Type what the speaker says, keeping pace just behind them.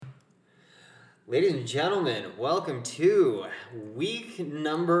Ladies and gentlemen, welcome to week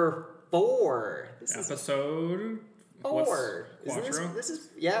number 4. Episode four. Quattro? This is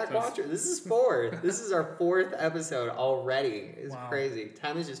Quattro. This is 4. This is our 4th episode already. It's crazy.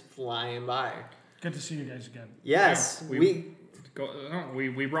 Time is just flying by. Good to see you guys again. Yes, yeah,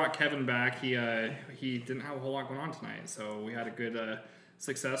 we brought Kevin back. He didn't have a whole lot going on tonight, so we had a good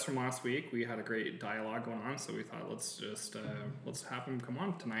success from last week. We had a great dialogue going on, so we thought let's have him come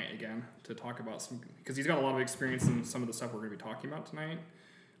on tonight again to talk about some, because he's got a lot of experience in some of the stuff we're going to be talking about tonight.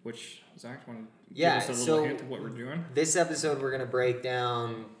 Which Zach, want to give us a little hint of what we're doing? This episode we're going to break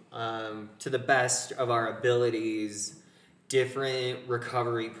down to the best of our abilities different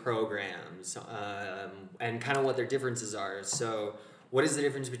recovery programs and kind of what their differences are. So what is the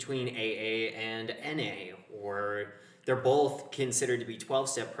difference between AA and NA? Or they're both considered to be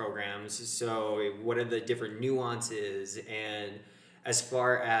 12-step programs. So what are the different nuances? And as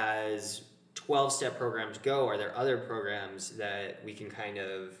far as 12-step programs go, are there other programs that we can kind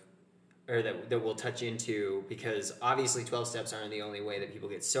of, or that we'll touch into? Because obviously 12 steps aren't the only way that people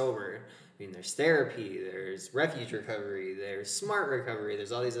get sober. I mean, there's therapy, there's refuge recovery, there's smart recovery,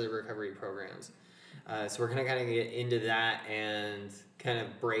 there's all these other recovery programs. So we're going to kind of get into that and kind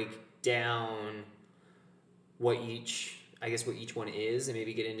of break down what each one is, and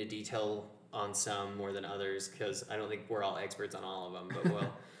maybe get into detail on some more than others, because I don't think we're all experts on all of them, but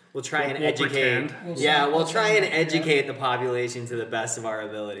we'll try and educate. We'll try and educate the population to the best of our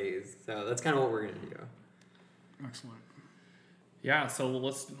abilities. So that's kind of what we're going to do. Excellent. Yeah, so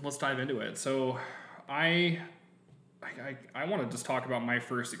let's dive into it. So I want to just talk about my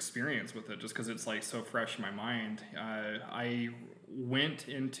first experience with it, just because it's like so fresh in my mind. I went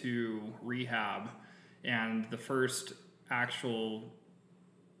into rehab, and the first actual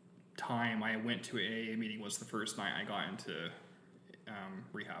time I went to an AA meeting was the first night I got into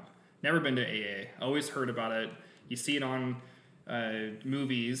rehab. Never been to AA. Always heard about it. You see it on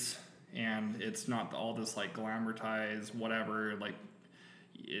movies, and it's not all this like glamorized whatever. Like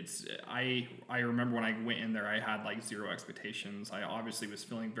I remember when I went in there, I had like zero expectations. I obviously was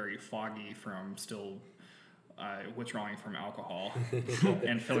feeling very foggy from still withdrawing from alcohol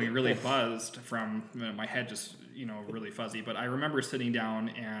and feeling really buzzed from my head just really fuzzy. But I remember sitting down,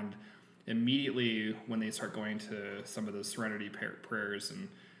 and immediately when they start going to some of the serenity prayers, and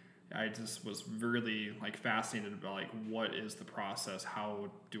I just was really like fascinated about like, what is the process? How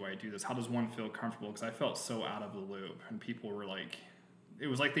do I do this? How does one feel comfortable? Because I felt so out of the loop, and people were like, it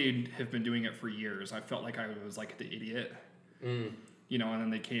was like they have been doing it for years. I felt like I was like the idiot, and then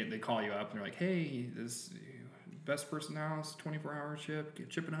they call you up and they're like, hey, this best person now is 24-hour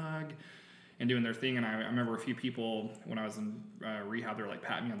chip and hug, and doing their thing. And I remember a few people when I was in rehab, they were like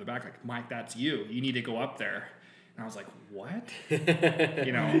patting me on the back, like, Mike, that's you. You need to go up there. And I was like, what?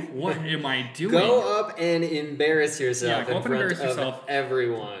 What am I doing? Go up and embarrass yourself in front of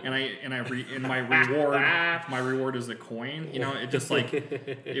everyone. And my reward is a coin. It just like,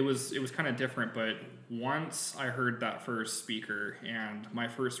 it was kind of different. But once I heard that first speaker, and my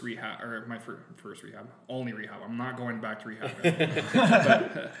first only rehab, I'm not going back to rehab.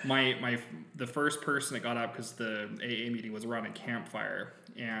 But the first person that got up, because the AA meeting was around a campfire,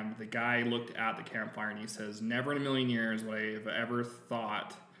 and the guy looked at the campfire and he says, never in a million years would I have ever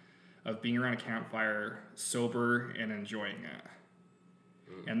thought of being around a campfire sober and enjoying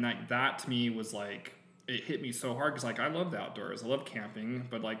it. And that to me was like, it hit me so hard, because like I love the outdoors, I love camping,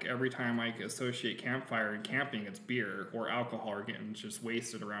 but like every time I associate campfire and camping, it's beer or alcohol or getting just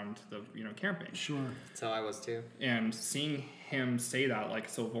wasted around the camping. Sure. That's how I was too. And seeing him say that like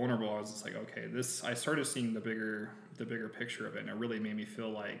so vulnerable, I was just like, okay, I started seeing the bigger picture of it, and it really made me feel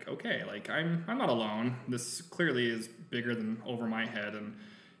like, okay, like I'm not alone. This clearly is bigger than over my head,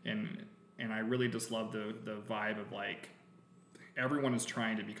 and I really just love the vibe of like, everyone is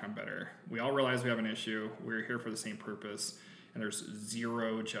trying to become better. We all realize we have an issue. We're here for the same purpose, and there's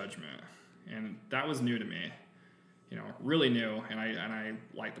zero judgment. And that was new to me, really new. And I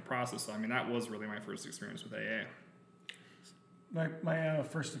liked the process. So, I mean, that was really my first experience with AA. My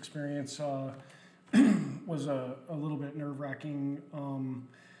first experience was a little bit nerve-wracking,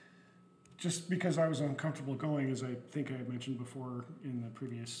 just because I was uncomfortable going, as I think I mentioned before in the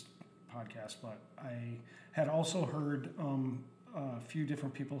previous podcast. But I had also heard a few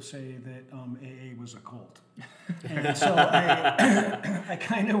different people say that AA was a cult. And so I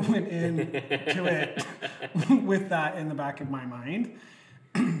kind of went into it with that in the back of my mind.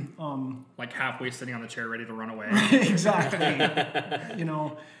 Like halfway sitting on the chair ready to run away. Exactly.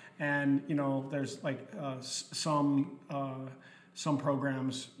 And, there's like some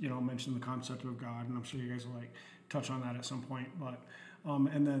programs, mention the concept of God, and I'm sure you guys will like touch on that at some point. But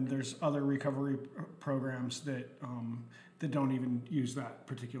And then there's other recovery programs that don't even use that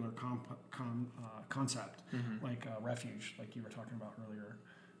particular concept, like refuge, like you were talking about earlier,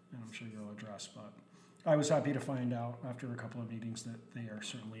 and I'm sure you'll address. But I was happy to find out after a couple of meetings that they are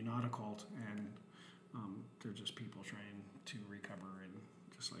certainly not a cult, and they're just people trying to recover, and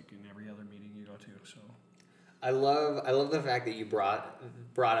just like in every other meeting you go to. So I love the fact that you brought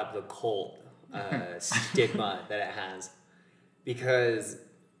up the cult stigma that it has, because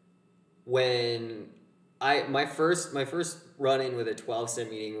when my first run-in with a 12-step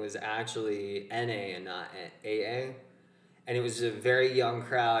meeting was actually NA and not AA, and it was a very young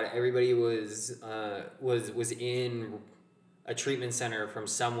crowd. Everybody was in a treatment center from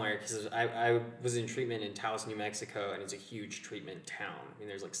somewhere, because I was in treatment in Taos, New Mexico, and it's a huge treatment town. I mean,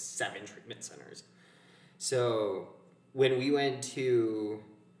 there's like 7 treatment centers. So when we went to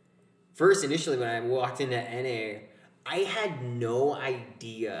initially when I walked into NA, I had no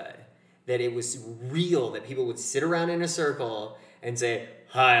idea that it was real, that people would sit around in a circle and say,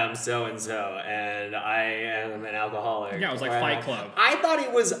 "Hi, I'm so-and-so, and I am an alcoholic." Yeah, it was like Fight Club. I thought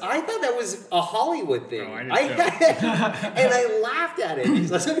that was a Hollywood thing. Oh, I did too. And I laughed at it. I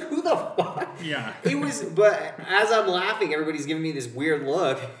was like, who the fuck? Yeah. It was, but as I'm laughing, everybody's giving me this weird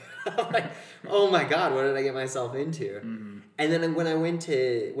look. I'm like, oh my God, what did I get myself into? Mm-hmm. And then when I went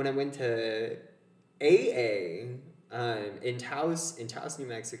to AA, in Taos, New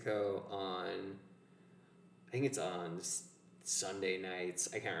Mexico, I think it's on Sunday nights.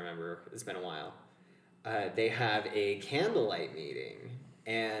 I can't remember. It's been a while. They have a candlelight meeting,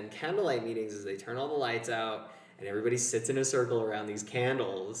 and candlelight meetings is they turn all the lights out and everybody sits in a circle around these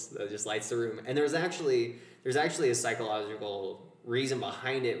candles that just lights the room. And there's actually a psychological reason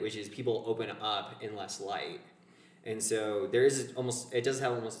behind it, which is people open up in less light. And so it does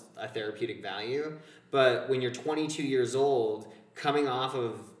have almost a therapeutic value. But when you're 22 years old, coming off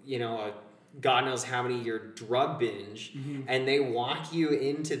of, a God knows how many year drug binge, mm-hmm. and they walk you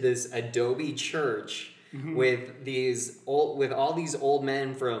into this adobe church, mm-hmm. with all these old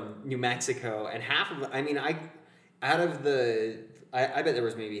men from New Mexico, and half of them, I bet there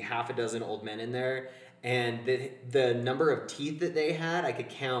was maybe half a dozen old men in there. And the number of teeth that they had, I could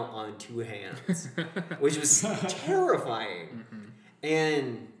count on 2 hands, which was terrifying. Mm-hmm.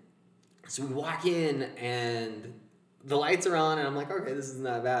 And so we walk in, and the lights are on, and I'm like, okay, this isn't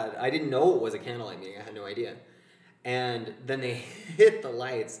that bad. I didn't know it was a candlelight meeting. I had no idea. And then they hit the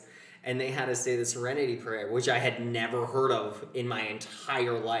lights, and they had us say the Serenity Prayer, which I had never heard of in my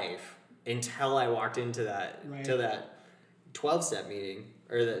entire life until I walked into that 12-step meeting,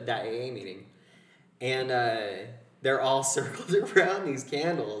 or that AA meeting. And they're all circled around these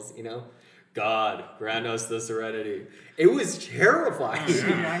candles, God, grant us the serenity. It was terrifying.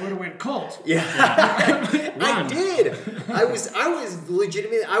 I would have went cult. Yeah. I did. I was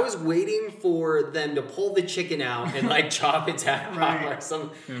legitimately, I was waiting for them to pull the chicken out and chop its head off or some,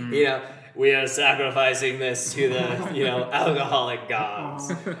 we are sacrificing this to the, alcoholic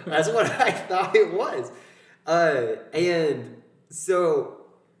gods. That's what I thought it was. And so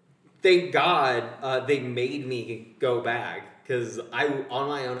thank God they made me go back, because on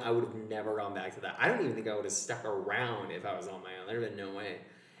my own, I would have never gone back to that. I don't even think I would have stuck around if I was on my own. There would have been no way.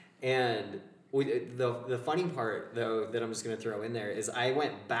 And the funny part, though, that I'm just going to throw in there is I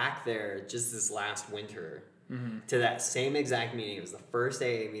went back there just this last winter, mm-hmm. to that same exact meeting. It was the first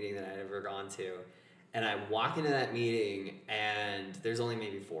AA meeting that I'd ever gone to. And I walk into that meeting, and there's only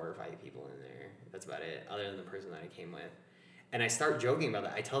maybe 4 or 5 people in there. That's about it, other than the person that I came with. And I start joking about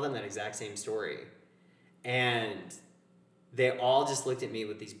that. I tell them that exact same story. And they all just looked at me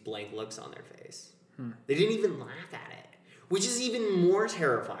with these blank looks on their face. They didn't even laugh at it, which is even more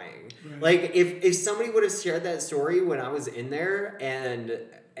terrifying. Right. If somebody would have shared that story when I was in there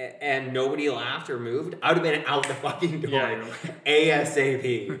and nobody laughed or moved, I would have been out the fucking door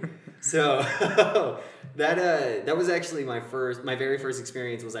ASAP. So that was actually my very first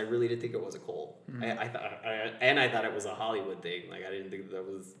experience. Was I really did think it was a cult. Mm-hmm. I thought it was a Hollywood thing. I didn't think that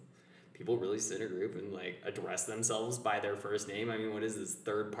was people really sit in a group and address themselves by their first name. I mean, what is this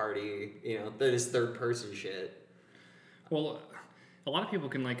third party? This third person shit. Well, a lot of people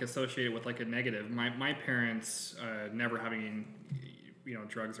can associate it with a negative. My parents never having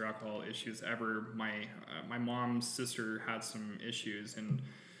drugs or alcohol issues ever. My mom's sister had some issues, and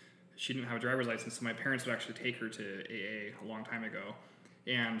she didn't have a driver's license, so my parents would actually take her to AA a long time ago,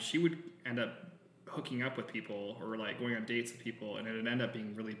 and she would end up hooking up with people or going on dates with people, and it would end up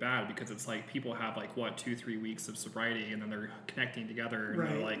being really bad, because it's people have 2-3 weeks of sobriety, and then they're connecting together,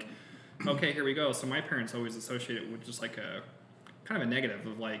 and they're okay, here we go. So my parents always associate it with just a kind of a negative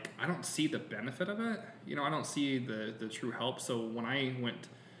of like, I don't see the benefit of it. You know, I don't see the true help. So when I went,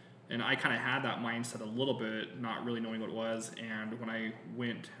 and I kind of had that mindset a little bit, not really knowing what it was. And when I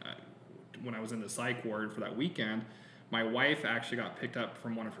went, when I was in the psych ward for that weekend, my wife actually got picked up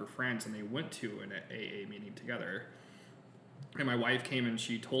from one of her friends, and they went to an AA meeting together. And my wife came and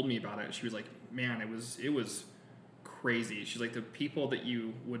she told me about it. She was like, man, it was crazy. She's like, the people that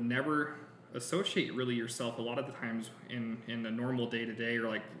you would never associate really yourself a lot of the times in a normal day-to-day, or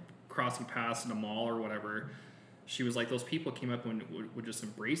like crossing paths in a mall or whatever, she was like, those people came up and would just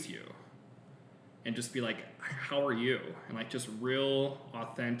embrace you and just be like, how are you? And like, just real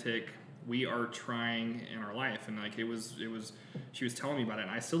authentic, we are trying in our life. And like, it was she was telling me about it,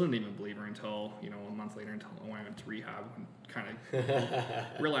 and I still didn't even believe her until, you know, a month later, until when I went to rehab and kind of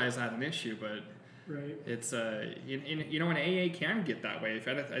realized I had an issue. But right. it's you know, an AA can get that way.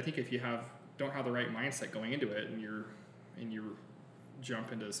 I think if you don't have the right mindset going into it, and you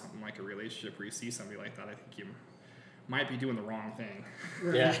jump into something like a relationship where you see somebody like that, I think you might be doing the wrong thing.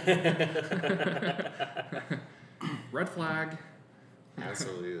 Right. Yeah. Red flag.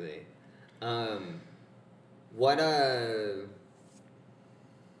 Absolutely. One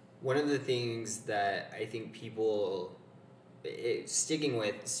of the things that I think people, sticking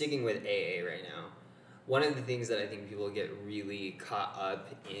with AA right now, one of the things that I think people get really caught up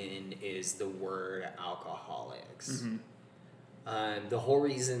in is the word alcoholics. Mm-hmm. The whole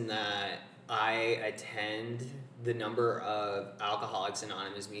reason that I attend the number of Alcoholics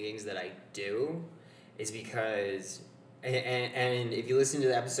Anonymous meetings that I do is because, and if you listen to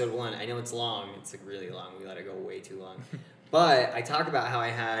the episode 1, I know it's long, it's like really long, we let it go way too long. But I talk about how I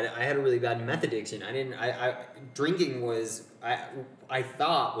had a really bad meth addiction. Drinking was, I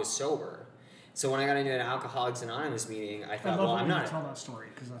thought was sober. So when I got into an Alcoholics Anonymous meeting, I thought, well, I'm not. Tell that story,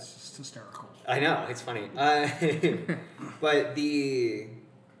 because that's just hysterical. I know, it's funny. But the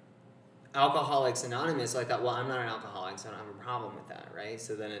Alcoholics Anonymous, so I thought, well, I'm not an alcoholic, so I don't have a problem with that, right?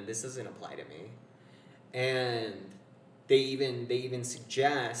 So then this doesn't apply to me. And they even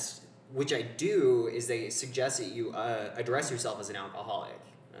suggest, which I do, is they suggest that you address yourself as an alcoholic,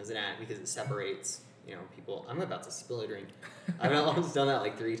 as an addict, because it separates, you know, people. I'm about to spill a drink. I've almost done that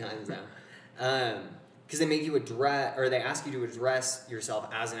like 3 times now. Because they make you they ask you to address yourself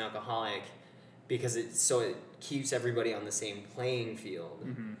as an alcoholic, because it keeps everybody on the same playing field.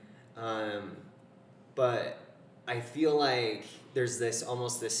 Mm-hmm. But I feel like there's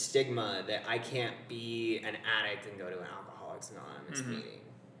almost this stigma that I can't be an addict and go to an Alcoholics Anonymous Mm-hmm. meeting,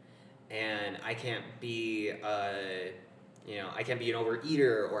 and I can't be I can't be an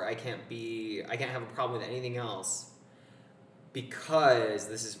overeater, or I can't have a problem with anything else, because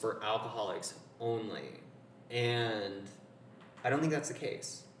this is for alcoholics only. And I don't think that's the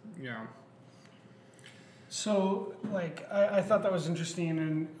case. Yeah. So, like, I thought that was interesting,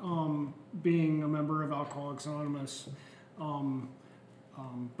 and being a member of Alcoholics Anonymous,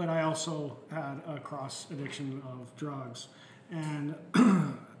 but I also had a cross addiction of drugs, and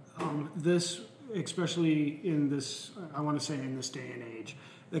this, especially in this, I want to say in this day and age,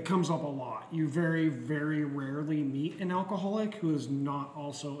 it comes up a lot. You very, very rarely meet an alcoholic who is not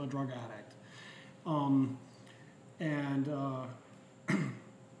also a drug addict,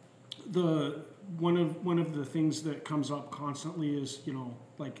 one of the things that comes up constantly is, you know,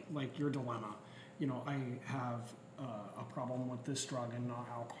 like your dilemma. You know, I have a problem with this drug and not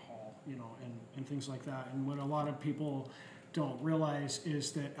alcohol, you know, and things like that. And what a lot of people don't realize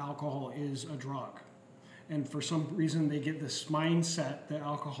is that alcohol is a drug. And for some reason, they get this mindset that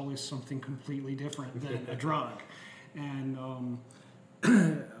alcohol is something completely different than a drug. And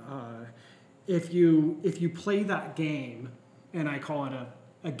if you play that game, and I call it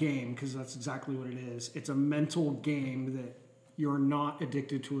a game because that's exactly what it is, it's a mental game that you're not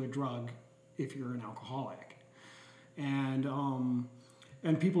addicted to a drug if you're an alcoholic. And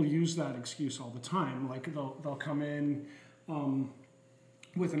people use that excuse all the time. Like they'll come in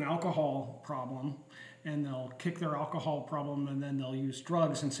with an alcohol problem, and they'll kick their alcohol problem, and then they'll use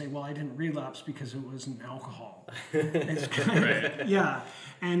drugs and say, well, I didn't relapse because it wasn't alcohol. It's kind of, yeah.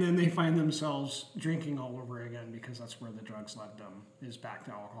 And then they find themselves drinking all over again because that's where the drugs led them, is back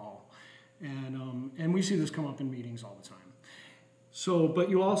to alcohol. And we see this come up in meetings all the time. So, but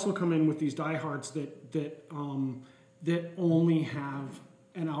you also come in with these diehards that only have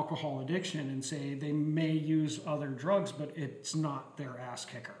an alcohol addiction and say they may use other drugs, but it's not their ass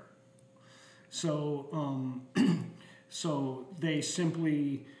kicker. So, so they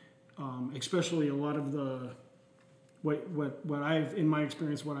simply, especially a lot of the, what I've, in my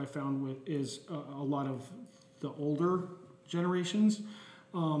experience, what I found with is a lot of the older generations,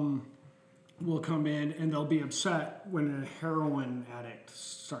 will come in and they'll be upset when a heroin addict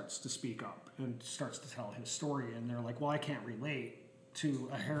starts to speak up and starts to tell his story, and they're like, well, I can't relate to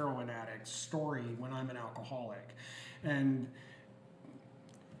a heroin addict's story when I'm an alcoholic. And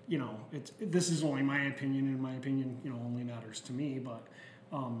this is only my opinion, and my opinion only matters to me, but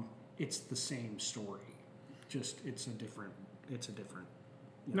it's the same story, just it's a different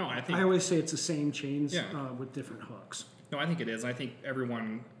No, I think I always say it's the same chains, Yeah. with different hooks. No, I think it is. I think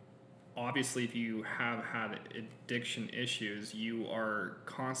everyone, obviously, if you have had addiction issues, you are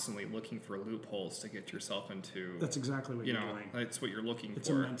constantly looking for loopholes to get yourself into. That's exactly what you're doing. That's what you're looking It's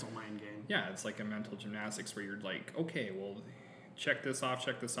for. a mental mind game. Yeah, it's like a mental gymnastics where you're like, okay, well, check this off,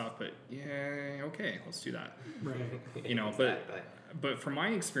 but yeah, okay, let's do that. Right. Exactly. But from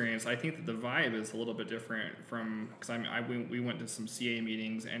my experience, I think that the vibe is a little bit different from, because we went to some CA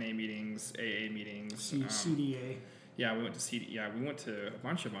meetings, NA meetings, AA meetings. CDA. Yeah, we went to a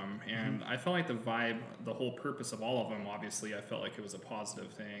bunch of them, and I felt like the vibe, the whole purpose of all of them, obviously, I felt like it was a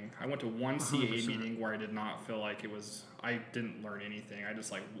positive thing. I went to one 100%. CA meeting where I did not feel like I didn't learn anything.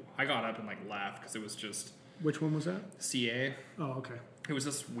 I got up and left because it was just Which one was that? CA. Oh, okay. It was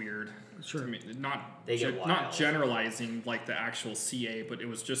just weird. Sure. To me. Not They get not wild. generalizing like the actual CA, but it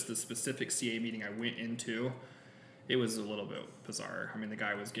was just the specific CA meeting I went into. It was a little bit bizarre. I mean, the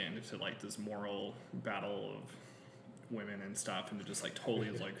guy was getting into this moral battle of women and stuff, and it just totally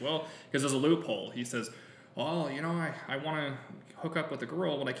is well, because there's a loophole. He says, well, I want to hook up with a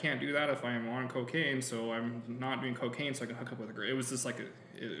girl, but I can't do that if I'm on cocaine, so I'm not doing cocaine so I can hook up with a girl. It was just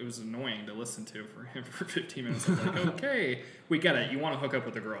it was annoying to listen to for him for 15 minutes. I was okay, we get it. You want to hook up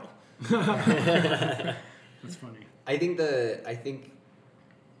with a girl. That's funny. I think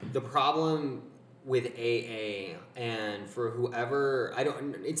the problem with AA, and for whoever,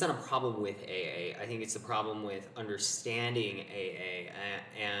 it's not a problem with AA. I think it's a problem with understanding AA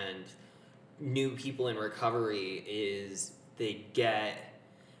and new people in recovery is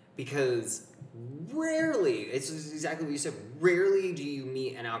because rarely, it's exactly what you said, rarely do you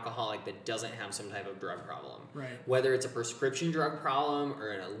meet an alcoholic that doesn't have some type of drug problem. Right. Whether it's a prescription drug problem or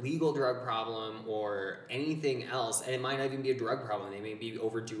an illegal drug problem or anything else, and it might not even be a drug problem, they may be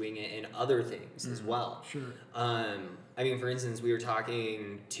overdoing it in other things as well. Sure. I mean, for instance, we were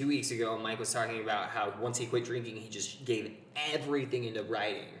talking 2 weeks ago, Mike was talking about how once he quit drinking, he just gave everything into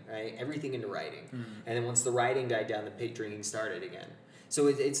writing, right? Everything into writing. And then once the writing died down, the pig drinking started again. So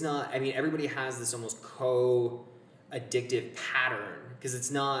it's not, I mean, everybody has this almost co-addictive pattern because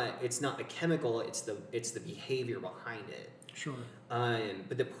it's not the chemical, it's the behavior behind it. Sure.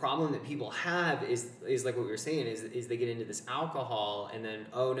 But the problem that people have is like what we were saying is they get into this alcohol and then,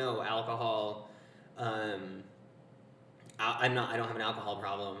 oh no, alcohol, I don't have an alcohol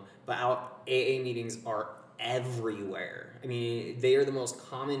problem, but AA meetings are everywhere. I mean, they are the most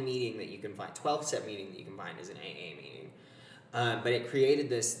common meeting that you can find. 12-step meeting that you can find is an AA meeting. But it created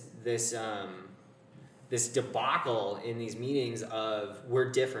this debacle in these meetings of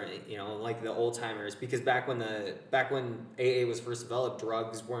we're different, like the old timers, because back when AA was first developed,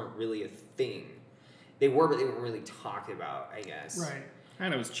 drugs weren't really a thing. They were, but they weren't really talked about, I guess. Right.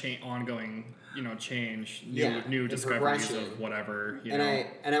 And it was ongoing, change, Yeah, new and discoveries progression. of whatever.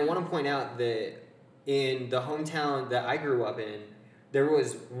 I want to point out that in the hometown that I grew up in, there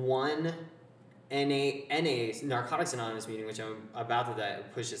was one NA Narcotics Anonymous meeting, which I'm about to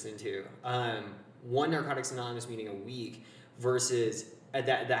push us into. One Narcotics Anonymous meeting a week versus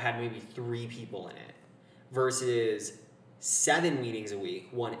that had maybe 3 people in it, versus 7 meetings a week,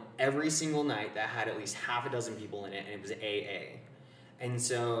 one every single night that had at least half a dozen people in it, and it was AA. And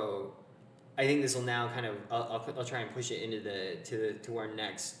so I think this will now kind of I'll try and push it into to our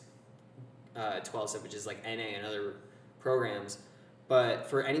next 12 step, which is like NA and other programs. But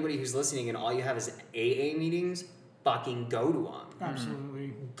for anybody who's listening and all you have is AA meetings, fucking go to them.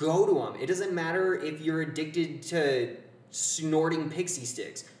 Absolutely. Go to them. It doesn't matter if you're addicted to snorting pixie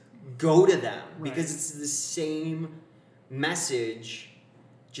sticks. Go to them because it's the same message,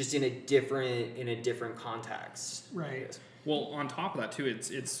 just in a different context. Right. Well, on top of that too,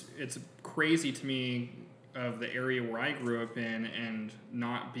 it's crazy to me of the area where I grew up in and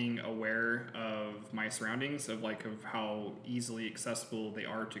not being aware of my surroundings, of how easily accessible they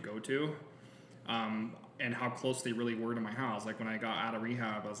are to go to, and how close they really were to my house. Like when I got out of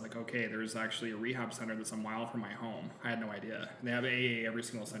rehab, I was like, okay, there's actually a rehab center that's a mile from my home. I had no idea. They have AA every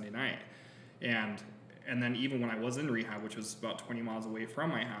single Sunday night, and then even when I was in rehab, which was about 20 miles away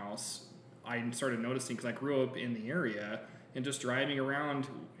from my house, I started noticing, because I grew up in the area, and just driving around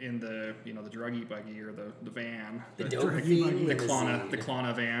in the the druggy buggy or the van, The the dope fiend the limousine.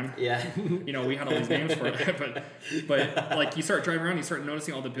 Klana van. Yeah. We had all these names for it, but like you start driving around, you start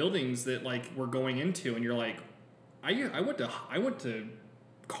noticing all the buildings that like we're going into, and you're like, I went to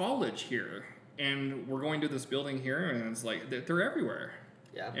college here, and we're going to this building here, and it's like they're everywhere.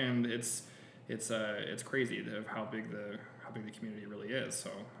 Yeah. And it's crazy of how big the community really is.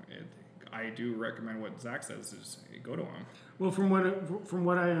 So I do recommend what Zach says is go to them. Well, from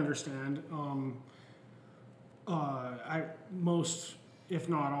what I understand, most, if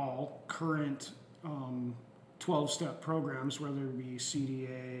not all, current 12-step programs, whether it be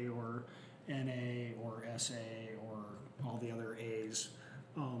CDA or NA or SA or all the other A's,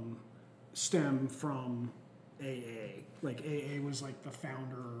 stem from AA. Like AA was like the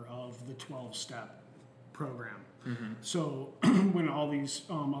founder of the 12-step program. Mm-hmm. So when all these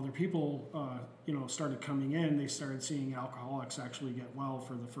other people, started coming in, they started seeing alcoholics actually get well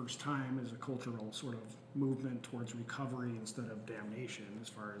for the first time as a cultural sort of movement towards recovery instead of damnation, as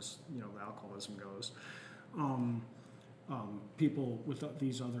far as the alcoholism goes. People with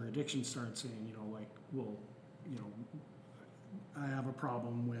these other addictions started saying, I have a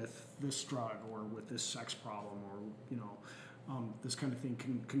problem with this drug or with this sex problem or this kind of thing.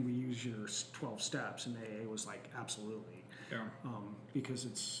 Can we use your 12 steps? And AA was like, absolutely. Yeah. Because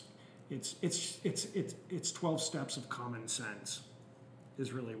it's 12 steps of common sense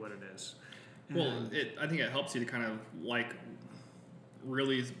is really what it is. And I think it helps you to kind of like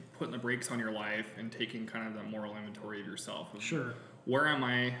really putting the brakes on your life and taking kind of the moral inventory of yourself. Sure. Where am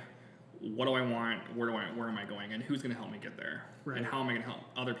I? What do I want? Where am I going? And who's going to help me get there? Right. And how am I going to help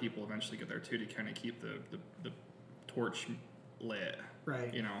other people eventually get there too, to kind of keep the torch lit?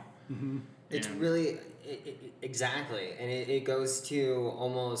 Right. Mm-hmm. It's really exactly, and it goes to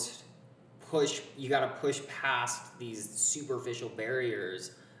almost you got to push past these superficial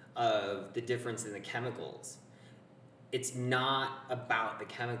barriers of the difference in the chemicals. It's not about the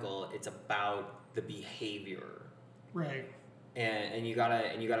chemical, it's about the behavior. Right. And you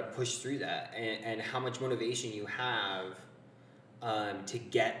gotta push through that, and how much motivation you have to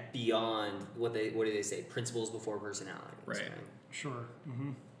get beyond what do they say, principles before personalities. Right. Sure.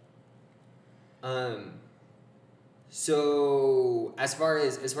 Mm-hmm. So as far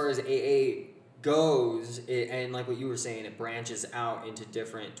as AA goes, and like what you were saying, it branches out into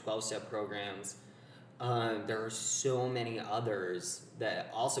different 12-step programs. There are so many others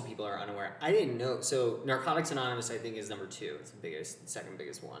that also people are unaware. I didn't know. So Narcotics Anonymous, I think, is number 2. It's the second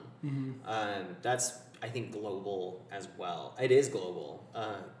biggest one. Mm-hmm. That's, I think, global as well. It is global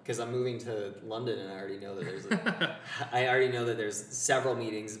because I'm moving to London, and I already know that there's several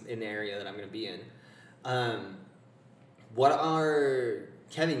meetings in the area that I'm going to be in.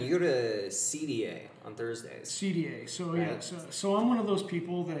 Kevin? You go to CDA on Thursdays. CDA. So right? Yeah. So I'm one of those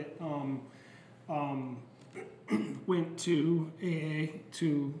people that went to AA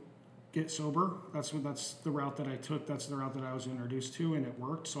to get sober. That's the route that I took. That's the route that I was introduced to, and it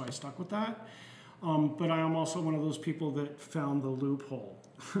worked. So I stuck with that. But I am also one of those people that found the loophole.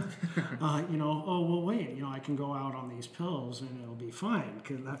 Wait, I can go out on these pills and it'll be fine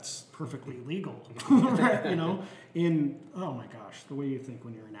because that's perfectly legal. Right? Oh my gosh, the way you think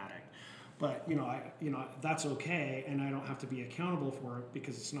when you're an addict. But that's okay, and I don't have to be accountable for it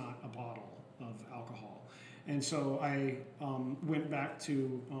because it's not a bottle of alcohol. And so I went back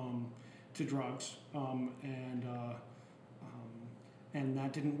to drugs, and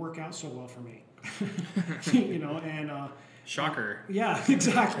that didn't work out so well for me. Shocker. Yeah,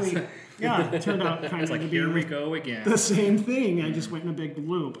 exactly. Yeah, it turned out kind of like, to be here we go again. the same thing. I just went in a big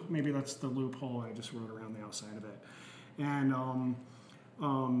loop. Maybe that's the loophole. I just wrote around the outside of it. And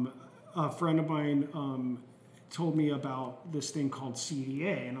a friend of mine told me about this thing called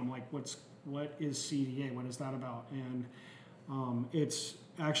CDA, and I'm like, what is CDA? What is that about? And it's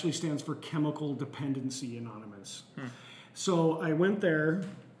actually stands for Chemical Dependency Anonymous. So I went there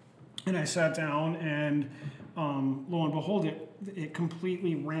and I sat down, and lo and behold, it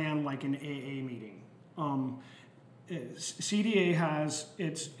completely ran like an AA meeting. CDA has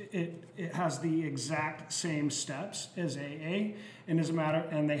it has the exact same steps as AA,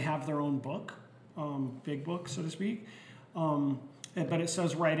 and they have their own book, big book, so to speak. But it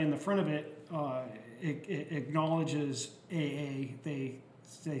says right in the front of it, it acknowledges AA. They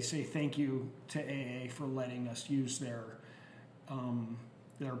say thank you to AA for letting us use their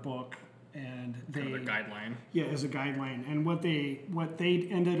book, and kind of a guideline. Yeah, as a guideline. And what they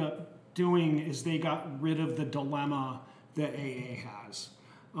ended up doing is they got rid of the dilemma that AA has.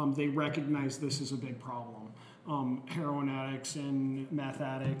 They recognize this as a big problem. Heroin addicts and meth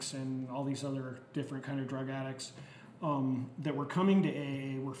addicts and all these other different kind of drug addicts that were coming to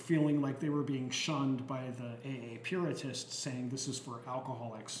AA were feeling like they were being shunned by the AA puritists, saying this is for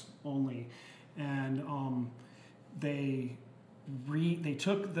alcoholics only, and they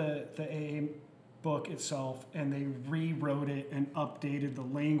took the AA book itself and they rewrote it and updated the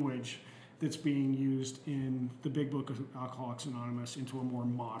language that's being used in the Big Book of Alcoholics Anonymous into a more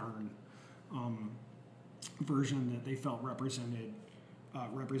modern version that they felt represented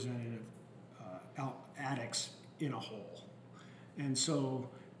addicts in a whole. And so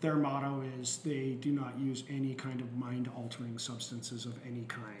their motto is they do not use any kind of mind-altering substances of any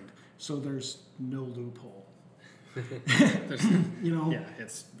kind. So there's no loophole. Yeah,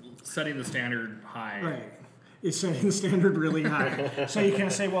 it's setting the standard high. Right. It's setting the standard really high. So you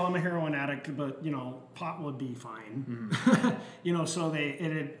can't say, well, I'm a heroin addict, but, pot would be fine. Mm-hmm. So they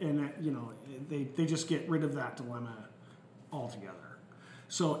just get rid of that dilemma altogether.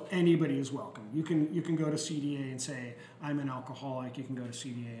 So anybody is welcome. You can go to CDA and say, I'm an alcoholic. You can go to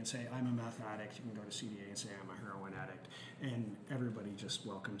CDA and say, I'm a meth addict. You can go to CDA and say, I'm a heroin addict. And everybody just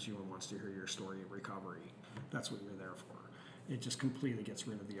welcomes you and wants to hear your story of recovery. That's what you're there for. It just completely gets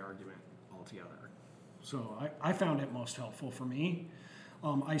rid of the argument altogether. So I found it most helpful for me.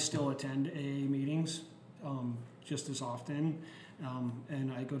 I still attend AA meetings just as often.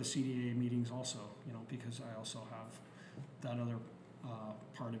 And I go to CDA meetings also, because I also have that other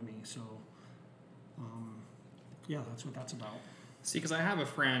part of me. So, that's what that's about. See, because I have a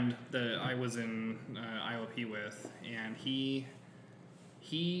friend that I was in IOP with, and he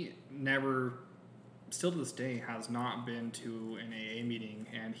never, still to this day, has not been to an AA meeting,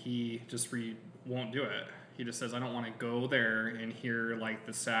 and he just won't do it. He just says, I don't want to go there and hear like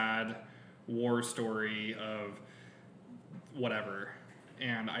the sad war story of whatever.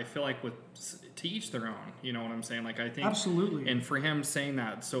 And I feel like to each their own, you know what I'm saying? Like, I think absolutely. And for him saying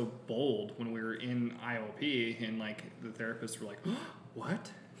that so bold when we were in IOP, and like the therapists were like,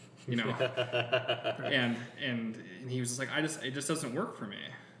 what? and he was just like, it just doesn't work for me.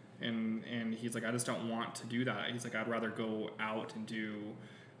 And he's like, I just don't want to do that. He's like, I'd rather go out and do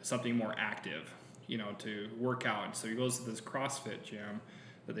something more active, to work out. And so he goes to this CrossFit gym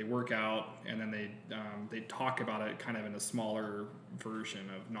that they work out, and then they talk about it kind of in a smaller version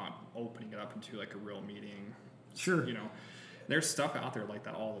of not opening it up into like a real meeting. Sure. There's stuff out there like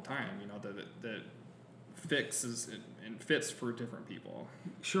that all the time, that fixes and fits for different people.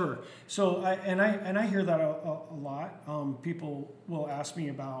 Sure. So I hear that a lot. People will ask me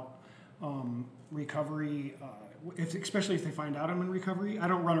about recovery, especially if they find out I'm in recovery. I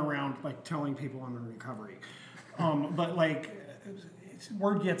don't run around like telling people I'm in recovery, but like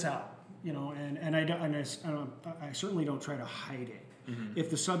word gets out, and I certainly don't try to hide it. Mm-hmm. If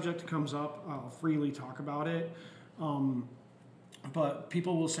the subject comes up, I'll freely talk about it. But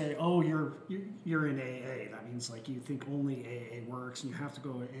people will say, "Oh, you're in AA. That means like you think only AA works, and you have to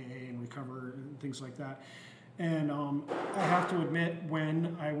go to AA and recover and things like that." And I have to admit,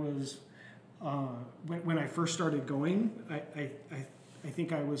 when I was when I first started going, I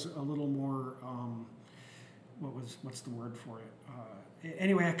think I was a little more what's the word for it?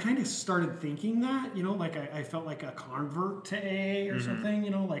 Anyway, I kind of started thinking that, like I felt like a convert to AA or mm-hmm.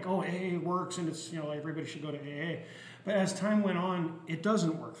 something, like, oh, AA works and it's, everybody should go to AA. But as time went on, it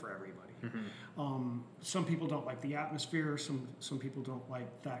doesn't work for everybody. Mm-hmm. Some people don't like the atmosphere. Some people don't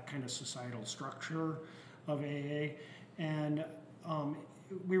like that kind of societal structure of AA. And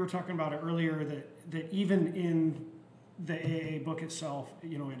we were talking about it earlier that even in the AA book itself,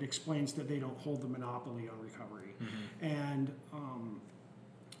 it explains that they don't hold the monopoly on recovery. Mm-hmm. And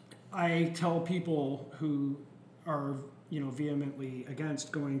I tell people who are, vehemently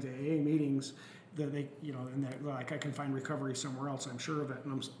against going to AA meetings that they, and that like I can find recovery somewhere else. I'm sure of it,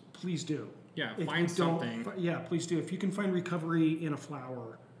 and please do. Yeah, find something. Yeah, please do. If you can find recovery in a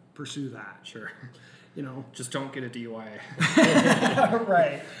flower, pursue that. Sure. Just don't get a DUI.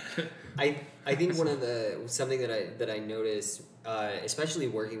 Right. I think something that I notice, especially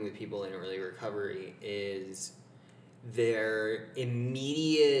working with people in early recovery, is their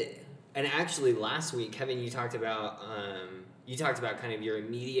immediate. And actually, last week, Kevin, you talked about kind of your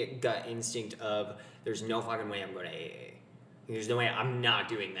immediate gut instinct of there's no fucking way I'm going to AA. There's no way I'm not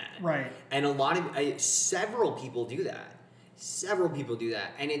doing that. Right. And several people do that.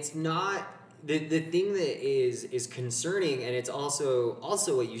 And it's not. The thing that is concerning, and it's also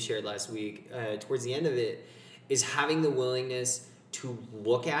what you shared last week, towards the end of it, is having the willingness to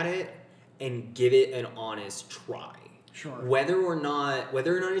look at it and give it an honest try. Sure. Whether or not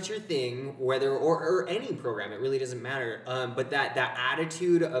it's your thing, or any program, it really doesn't matter. But that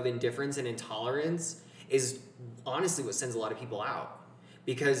attitude of indifference and intolerance is honestly what sends a lot of people out.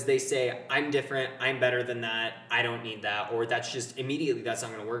 because they say, I'm different, I'm better than that, I don't need that, or that's just immediately that's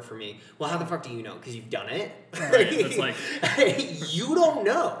not going to work for me. Well, how the fuck do you know? Because you've done it. Right. It's like you don't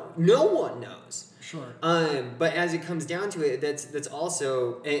know. No one knows. Sure. But as it comes down to it, that's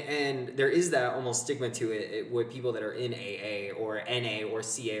also, and there is that almost stigma to it with people that are in AA or NA or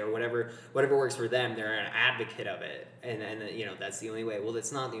CA or whatever works for them. They're an advocate of it, and that's the only way. Well,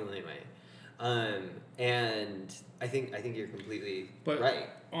 that's not the only way. And I think you're completely right.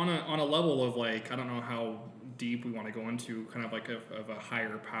 On a level of like, I don't know how deep we want to go into kind of like of a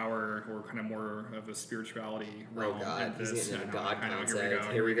higher power or kind of more of a spirituality realm. Oh God, this. he's getting into God I know,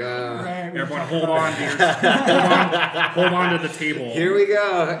 concept. Here we go. Right. Everyone, hold on, dude. hold on to the table. Here we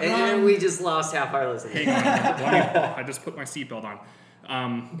go, and we just lost half our listeners. Hang on, I just put my seatbelt on.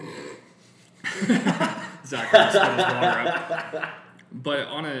 Zach just put his water up. But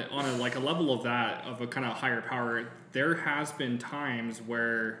on a like a level of that, of a kind of higher power, there has been times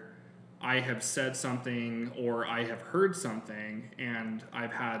where I have said something or I have heard something, and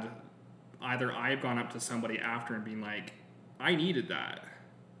I've gone up to somebody after and been like, I needed that.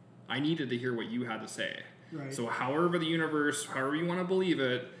 I needed to hear what you had to say. Right. So however the universe, however you want to believe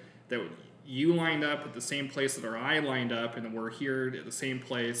it, that you lined up at the same place that I lined up, and we're here at the same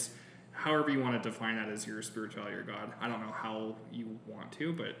place. However you want to define that as your spirituality or God. I don't know how you want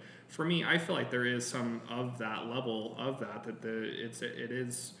to, but for me, I feel like there is some of that level of that it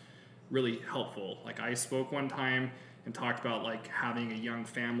is really helpful. Like I spoke one time and talked about like having a young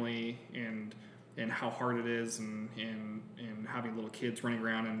family and how hard it is and having little kids running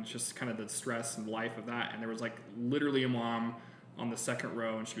around and just kind of the stress and life of that. And there was like literally a mom on the second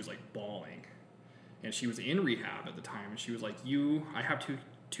row, and she was like bawling, and she was in rehab at the time, and she was like, I have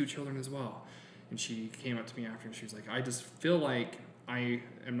two children as well. And she came up to me after, and she was like, I just feel like I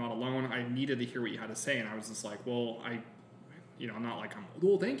am not alone. I needed to hear what you had to say. And I was just like, well, I'm not like,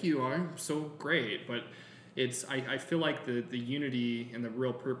 well, thank you, I'm so great. But I feel like the unity and the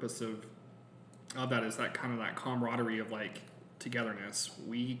real purpose of that is that kind of that camaraderie of like togetherness.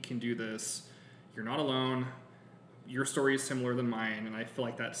 We can do this. You're not alone. Your story is similar than mine. And I feel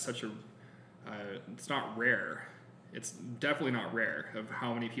like that's such it's not rare. It's definitely not rare of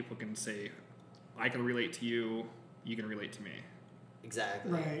how many people can say, I can relate to you, you can relate to me.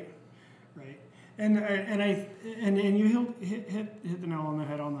 Exactly. Right. And you hit the nail on the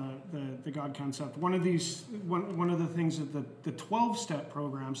head on the God concept. One of the things that the 12-step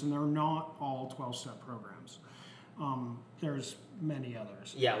programs, and they're not all 12-step programs. There's many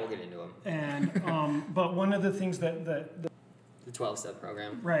others. Yeah, we'll get into them. And but one of the things that the 12-step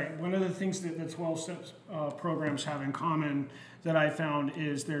program. Right. One of the things that the 12-step programs have in common that I found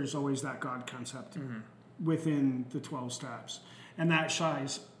is there's always that God concept within the 12 steps, and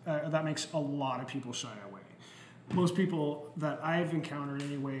that makes a lot of people shy away. Most people that I've encountered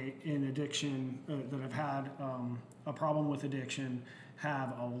anyway in addiction that have had a problem with addiction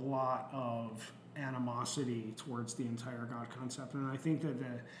have a lot of animosity towards the entire God concept, and I think that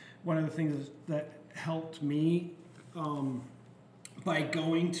one of the things that helped me by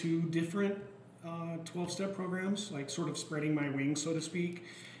going to different 12-step programs, like sort of spreading my wings, so to speak,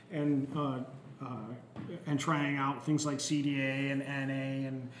 and trying out things like CDA and NA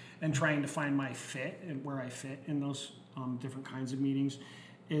and trying to find my fit and where I fit in those different kinds of meetings,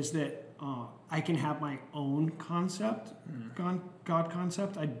 is that I can have my own concept, God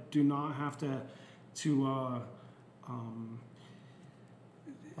concept. I do not have to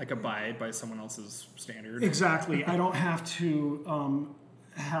like abide by someone else's standard. Exactly. I don't have to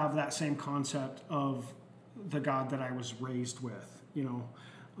have that same concept of the God that I was raised with.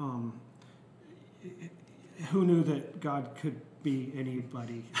 Who knew that God could be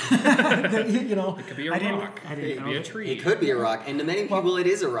anybody? It could be a rock. It could be a tree. It could be a rock, and to many people, it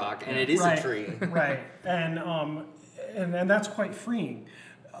is a rock, and it is a tree. Right. And that's quite freeing.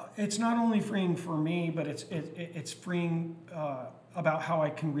 It's not only freeing for me, but it's freeing about how I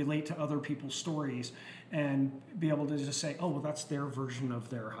can relate to other people's stories and be able to just say, oh, well, that's their version of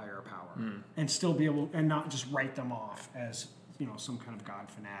their higher power, and still be able, and not just write them off as some kind of God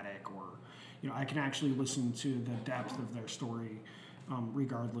fanatic, or I can actually listen to the depth of their story,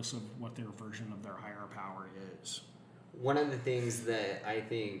 regardless of what their version of their higher power is. One of the things that I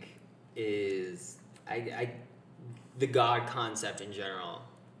think is the God concept in general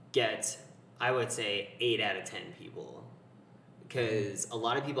gets, I would say, 8 out of 10 people. Because a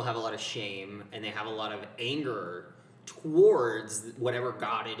lot of people have a lot of shame, and they have a lot of anger towards whatever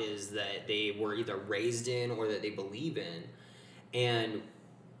God it is that they were either raised in or that they believe in. And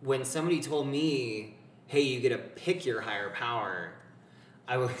when somebody told me, hey, you get to pick your higher power,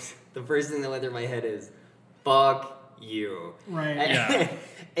 the first thing that went through my head is, fuck you. Right. Yeah.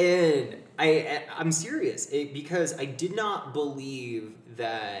 And I'm serious because I did not believe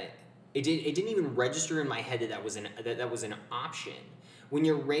that it didn't even register in my head that was an option. When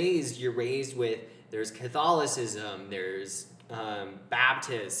you're raised with there's Catholicism, there's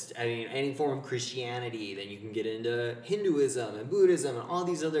Baptist, I mean any form of Christianity, then you can get into Hinduism and Buddhism and all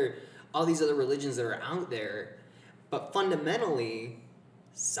these other religions that are out there. But fundamentally,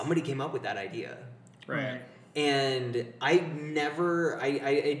 somebody came up with that idea. Right. And it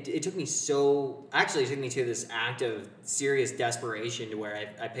took me to this act of serious desperation to where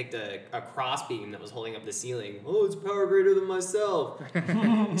I picked a crossbeam that was holding up the ceiling. Oh, it's power greater than myself.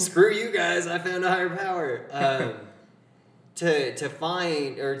 Screw you guys, I found a higher power. To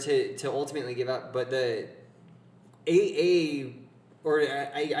find, or to ultimately give up. But the AA, or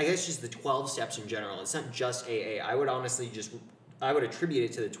I guess just the 12 steps in general, it's not just AA. I would attribute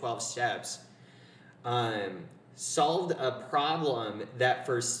it to the 12 steps. Solved a problem that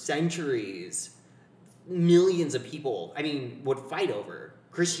for centuries millions of people would fight over.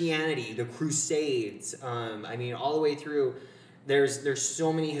 Christianity, the Crusades, all the way through. There's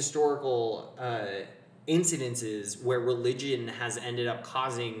so many historical incidences where religion has ended up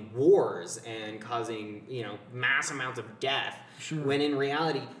causing wars and causing mass amounts of death. Sure. When in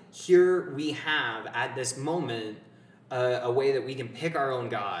reality, here we have at this moment a way that we can pick our own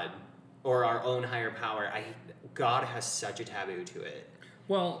God or our own higher power. God has such a taboo to it.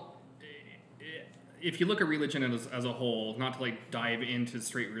 Well, if you look at religion as a whole, not to dive into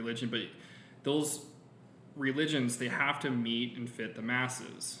straight religion, but those religions, they have to meet and fit the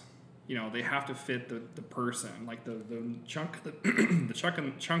masses. They have to fit the person, like the chunk, the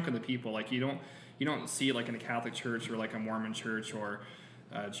chunk of the people. Like you don't see it like in a Catholic church or like a Mormon church or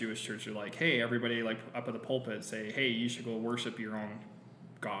a Jewish church. You're like, hey, everybody up at the pulpit say, hey, you should go worship your own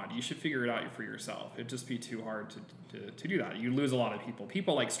God. You should figure it out for yourself. It'd just be too hard to do that. You lose a lot of people.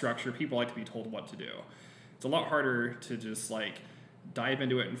 People like structure. People like to be told what to do. It's a lot harder to just dive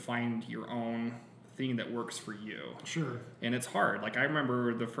into it and find your own thing that works for you. Sure. And it's hard. I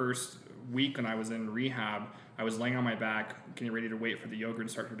remember the first week when I was in rehab, I was laying on my back, getting ready to wait for the yoga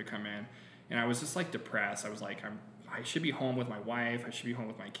instructor to come in. And I was just depressed. I was like, I should be home with my wife. I should be home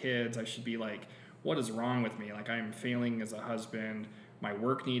with my kids. I should be what is wrong with me? I'm failing as a husband. My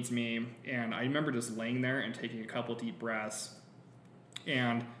work needs me. And I remember just laying there and taking a couple deep breaths.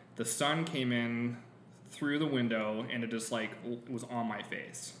 And the sun came in through the window and it just it was on my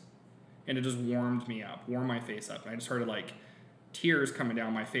face. And it just warmed my face up. And I just started tears coming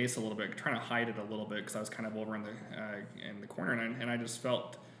down my face a little bit, trying to hide it a little bit because I was kind of over in the corner. And I just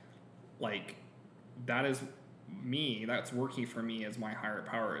felt like that is me. That's working for me as my higher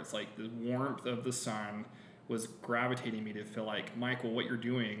power. It's the warmth of the sun was gravitating me to feel like, Michael, what you're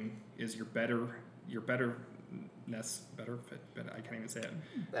doing is your betterness, I can't even say it.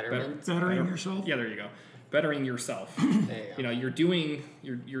 Bettering yourself? Yeah, there you go. Bettering yourself. There you go.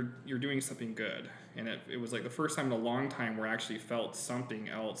 You're doing something good. And it was the first time in a long time where I actually felt something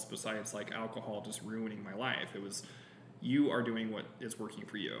else besides alcohol just ruining my life. It was, you are doing what is working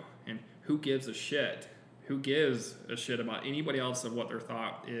for you. And who gives a shit? Who gives a shit about anybody else of what their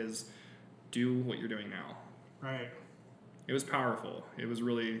thought is? Do what you're doing now. Right. It was powerful. It was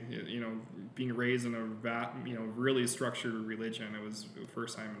really, being raised in a really structured religion. It was the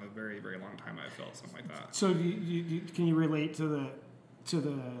first time in a very, very long time I felt something like that. So can you relate to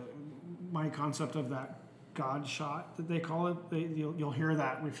my concept of that God shot that they call it? You'll hear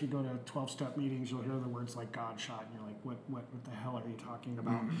that if you go to 12-step meetings. You'll hear the words like God shot, and you're like, what the hell are you talking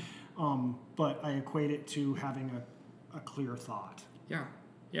about? Mm-hmm. But I equate it to having a clear thought. Yeah,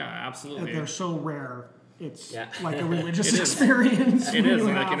 absolutely. They're so rare. It's like a It religious is. experience. It is,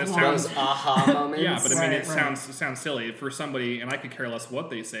 and it sounds Those aha moments. Yeah, but it Right. sounds silly for somebody, and I could care less what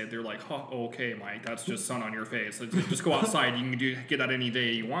they say. They're like, oh, okay, Mike, that's just sun on your face. Just go outside. You can get that any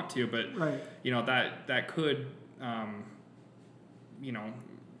day you want to, but that could,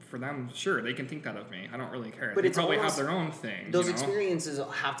 for them, sure, they can think that of me. I don't really care. But they it's probably almost, have their own thing. Those experiences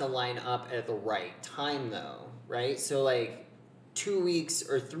have to line up at the right time, though, right? So 2 weeks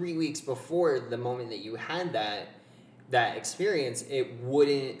or 3 weeks before the moment that you had that experience, it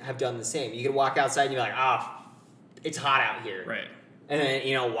wouldn't have done the same. You could walk outside and you're like, it's hot out here. Right. And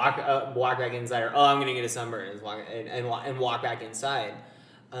then, walk back inside, or, I'm going to get a sunburn, and walk back inside.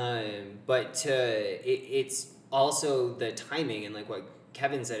 But it's also the timing, and what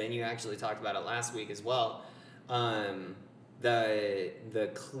Kevin said, and you actually talked about it last week as well, the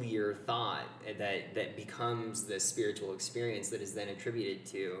clear thought that becomes the spiritual experience that is then attributed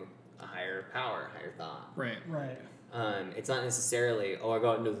to a higher power, higher thought. Right. Right. It's not necessarily, I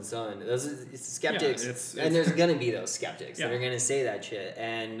got into the sun. Those are skeptics, Yeah, and there's gonna be those skeptics Yeah. that are gonna say that shit,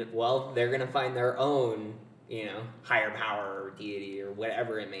 and well, they're gonna find their own, higher power or deity or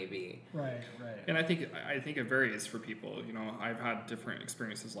whatever it may be. Right. And I think it varies for people. I've had different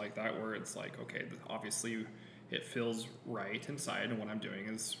experiences like that where it's like, okay, obviously it feels right inside, and what I'm doing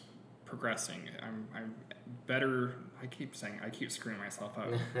is progressing. I'm better. I keep screwing myself up.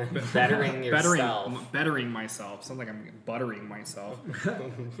 Bettering yourself. Bettering myself. Sounds like I'm buttering myself.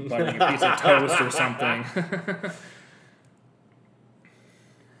 Buttering a piece of toast or something.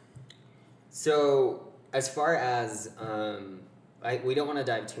 So, as far as we don't want to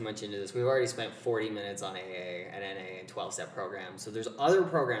dive too much into this. We've already spent 40 minutes on AA and NA and 12-step programs. So there's other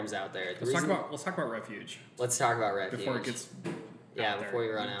programs out there. Let's talk about Refuge. Let's talk about Refuge Before it gets before we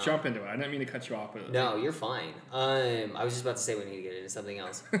run out. Jump into it. I didn't mean to cut you off. But No, you're fine. I was just about to say we need to get into something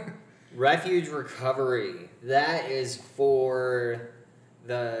else. Refuge Recovery. That is for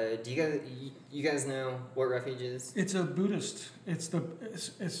the. Do you guys know what Refuge is? It's a Buddhist.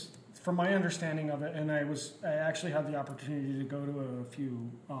 It's from my understanding of it, and I actually had the opportunity to go to a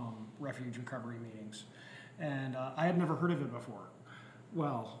few Refuge Recovery meetings, and I had never heard of it before.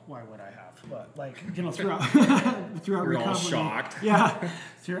 Well, why would I have? But throughout You're recovery, all shocked. Yeah,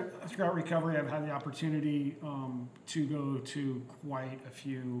 throughout recovery, I've had the opportunity to go to quite a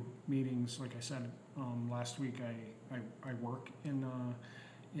few meetings. Like I said last week, I work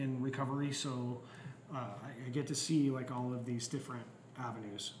in recovery, so I get to see all of these different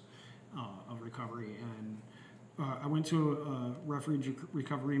avenues of recovery. And I went to a Refuge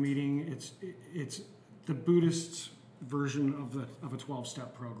Recovery meeting. It's the Buddhist version of a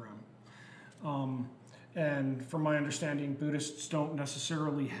 12-step program. And from my understanding, Buddhists don't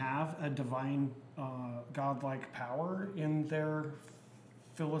necessarily have a divine godlike power in their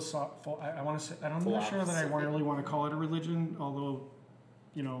philosophical. I'm not sure that I really want to call it a religion, although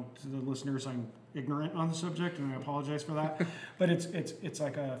to the listeners, I'm ignorant on the subject, and I apologize for that. But it's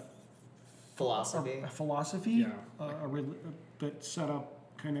like a philosophy. A philosophy, but set up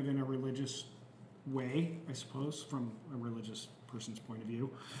kind of in a religious way, I suppose, from a religious person's point of view.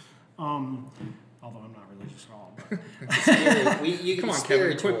 Although I'm not religious at all. But Come on,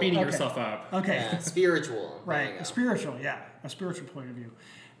 Kevin, quit beating yourself up. Okay. Yeah, spiritual. Right, a spiritual point of view.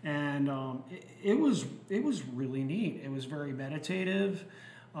 And it was really neat. It was very meditative.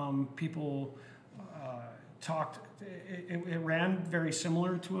 People talked. It ran very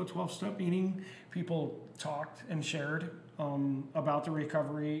similar to a 12-step meeting. People talked and shared about the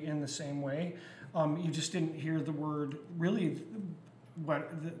recovery in the same way. You just didn't hear the word. Really,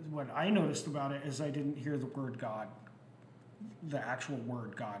 what I noticed about it is I didn't hear the word God, the actual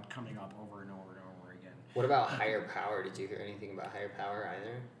word God, coming up over and over and over again. What about higher power? Did you hear anything about higher power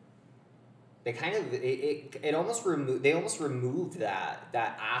either? They kind of it almost removed. They almost removed that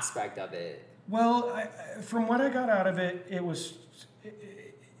aspect of it. Well, from what I got out of it, it was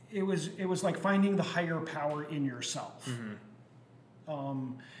like finding the higher power in yourself.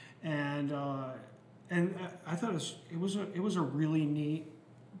 Mm-hmm. And I thought it was a really neat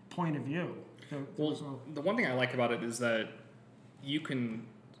point of view. The one thing I like about it is that you can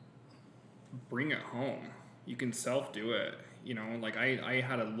bring it home. You can self-do it. I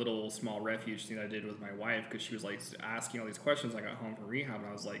had a little small refuge thing I did with my wife because she was asking all these questions. I got home from rehab and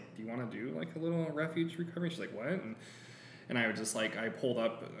I was like, "Do you want to do a little refuge recovery?" She's like, "What?" And I was just I pulled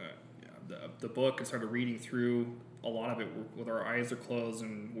up the book and started reading through a lot of it with our eyes are closed,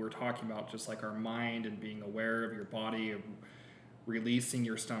 and we're talking about just our mind and being aware of your body, of releasing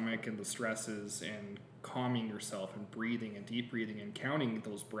your stomach and the stresses, and calming yourself and breathing and deep breathing and counting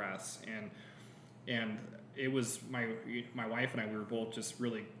those breaths and it was my wife and I, we were both just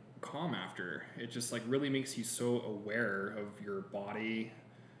really calm after. It just really makes you so aware of your body,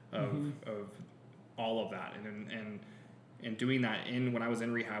 of all of that, and doing that when I was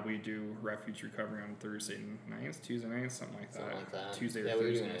in rehab, we do refuge recovery on Tuesday nights, something like that. Tuesday or Thursday. We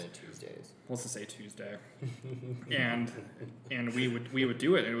were doing it Tuesdays. Let's just say Tuesday. and we would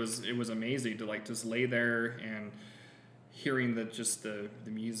do it. It was amazing to just lay there and hearing the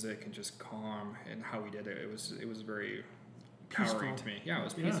music and just calm and how we did it. It was very empowering to me. Yeah, it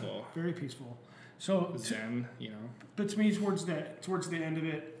was peaceful. Yeah, very peaceful. So Zen, But to me, towards the end of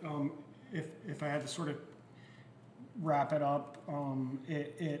it, if I had to sort of wrap it up,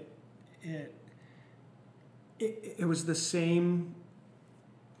 it was the same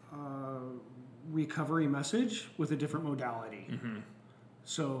recovery message with a different modality. Mm-hmm.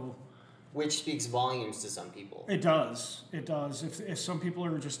 So. Which speaks volumes to some people. It does. If some people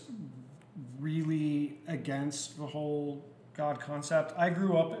are just really against the whole God concept, I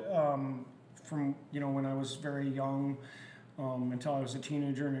grew up from when I was very young until I was a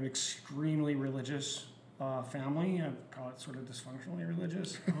teenager in an extremely religious family. I call it sort of dysfunctionally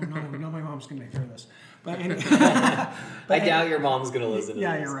religious. Oh no, my mom's gonna hear this. But I doubt your mom's gonna listen to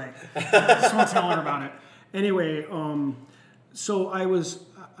yeah, this. you're right. Just won't tell her about it. Anyway, so I was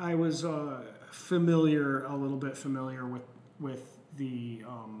a little bit familiar with the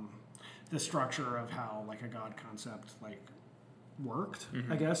structure of how like a God concept like worked,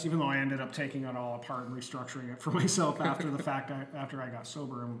 I guess, even though I ended up taking it all apart and restructuring it for myself after the fact, after I got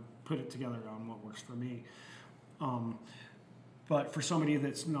sober and put it together on what works for me. But for somebody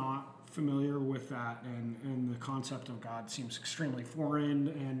that's not familiar with that and the concept of God seems extremely foreign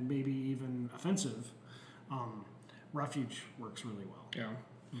and maybe even offensive, refuge works really well. Yeah.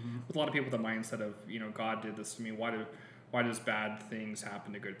 With a lot of people with the mindset of, God did this to me. Why does bad things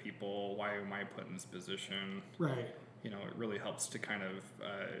happen to good people? Why am I put in this position? Right. It really helps to kind of,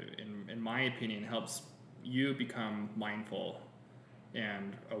 in my opinion, helps you become mindful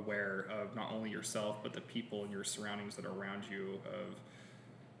and aware of not only yourself, but the people and your surroundings that are around you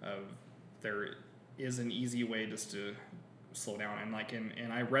of there is an easy way just to slow down.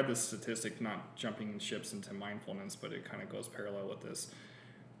 And I read this statistic, not jumping ships into mindfulness, but it kind of goes parallel with this.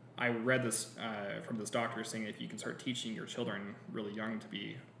 I read this from this doctor saying if you can start teaching your children really young to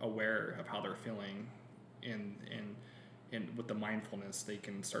be aware of how they're feeling and with the mindfulness, they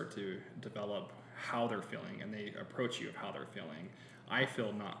can start to develop how they're feeling and they approach you of how they're feeling. I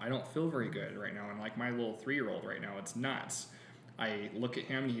don't feel very good right now. And like my little 3-year-old right now, it's nuts. I look at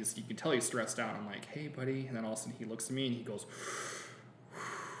him and you can tell he's stressed out. I'm like, hey buddy. And then all of a sudden he looks at me and he goes,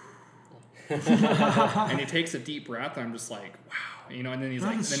 and he takes a deep breath. And I'm just like, wow. And then he's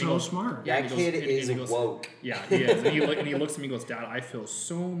That is he goes, smart. That kid is woke. Yeah, he is. And he looks at me and goes, Dad, I feel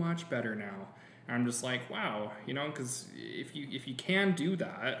so much better now. And I'm just like, wow, because if you can do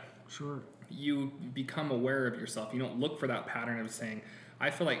that, Sure. you become aware of yourself. You don't look for that pattern of saying, I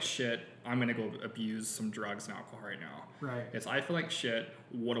feel like shit, I'm going to go abuse some drugs and alcohol right now. Right. It's, I feel like shit,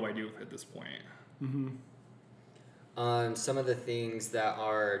 what do I do at this point? Some of the things that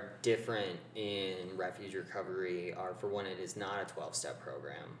are different in refuge recovery are, for one, it is not a 12-step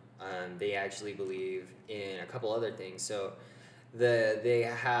program. They actually believe in a couple other things. So they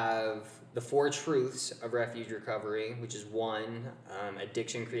have the 4 truths of refuge recovery, which is 1,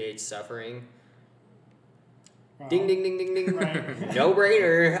 addiction creates suffering. Wow. Ding, ding, ding, ding, ding. Right. No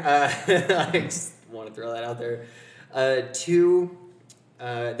brainer. I just want to throw that out there. 2,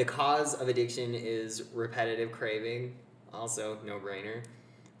 the cause of addiction is repetitive craving. Also, no brainer.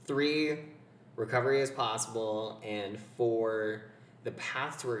 3, recovery is possible. And 4, the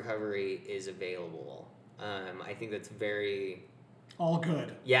path to recovery is available. I think that's very... All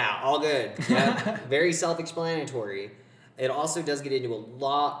good. Yeah, all good. Yeah, very self-explanatory. It also does get into a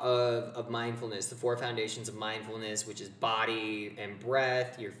lot of mindfulness, the 4 foundations of mindfulness, which is body and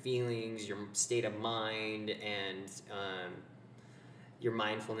breath, your feelings, your state of mind, and your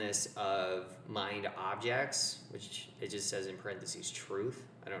mindfulness of mind objects, which it just says in parentheses truth.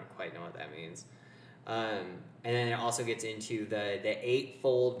 I don't quite know what that means. And then it also gets into the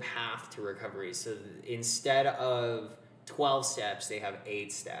 8-fold path to recovery. So instead of 12 steps, they have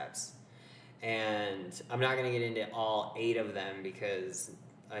 8 steps. And I'm not going to get into all 8 of them because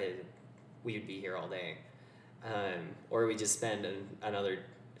we would be here all day. Or we just spend another...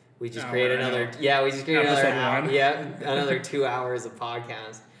 We just create another... Yeah, we just create another 2 hours of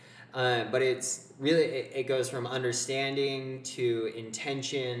podcast. But it's really... It goes from understanding to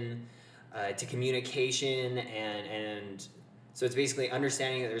intention to communication and so it's basically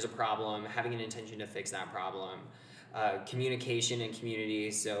understanding that there's a problem, having an intention to fix that problem. Communication and community,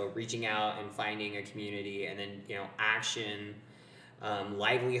 so reaching out and finding a community, and then action,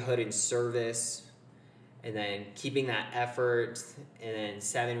 livelihood and service, and then keeping that effort, and then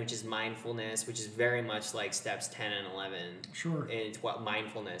 7, which is mindfulness, which is very much like steps 10 and 11. Sure. And it's what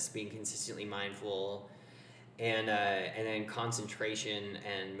mindfulness, being consistently mindful, and then concentration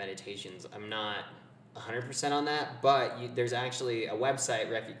and meditations. I'm not 100% on that, but there's actually a website.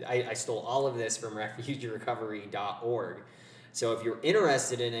 I stole all of this from refugerecovery.org. So if you're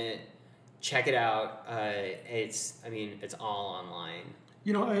interested in it, check it out. It's all online.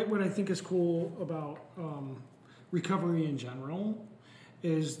 What I think is cool about recovery in general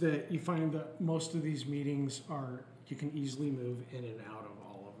is that you find that most of these meetings you can easily move in and out of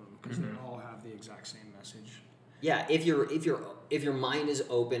all of them because they all have the exact same message. Yeah, if your mind is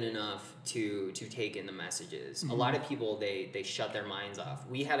open enough to take in the messages, a lot of people they shut their minds off.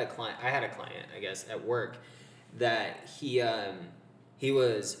 I had a client, I guess, at work that he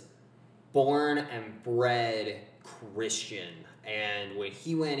was born and bred Christian. and when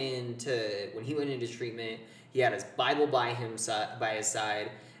he went into treatment, he had his Bible by his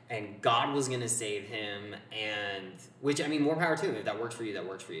side, and God was gonna save him. And which, I mean, more power to him. If that works for you, that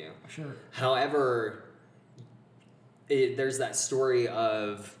works for you. Sure. However, there's that story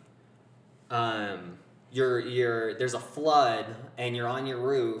of there's a flood and you're on your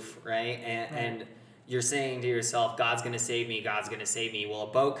roof, right? And you're saying to yourself, God's going to save me, God's going to save me. Well, a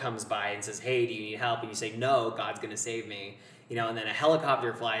boat comes by and says, hey, do you need help? And you say, no, God's going to save me. You know, and then a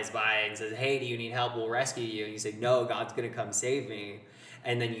helicopter flies by and says, hey, do you need help? We'll rescue you. And you say, no, God's going to come save me.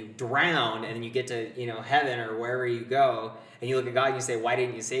 And then you drown, and then you get to, you know, heaven or wherever you go, and you look at God and you say, why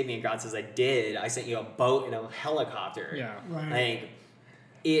didn't you save me? And God says, I did. I sent you a boat and a helicopter. Yeah. Right. Like,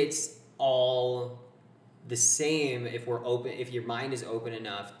 it's all the same if we're open, if your mind is open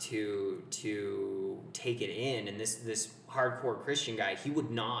enough to take it in. And this hardcore Christian guy, he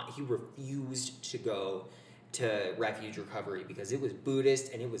refused to go to refuge recovery because it was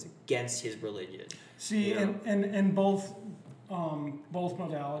Buddhist and it was against his religion. See, you know? and both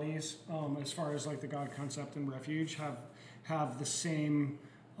modalities, as far as like the God concept and refuge, have the same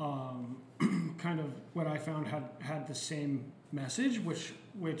kind of, what I found had the same message,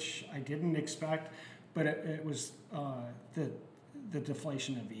 which I didn't expect, but it was the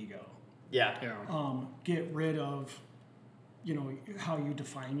deflation of ego. Yeah. Get rid of, you know, how you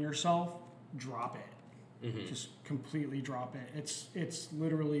define yourself. Drop it. Mm-hmm. Just completely drop it. It's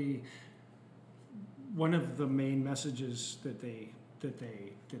literally one of the main messages that they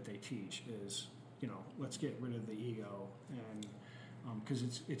teach is, you know, let's get rid of the ego, and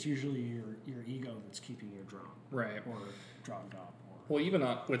because it's usually your ego that's keeping you drunk, Right. or drugged up. Well, even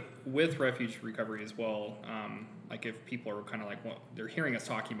with refuge recovery as well, like if people are kind of like, well, they're hearing us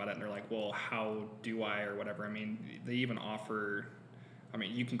talking about it and they're like, well, how do I, or whatever. I mean, they even offer, I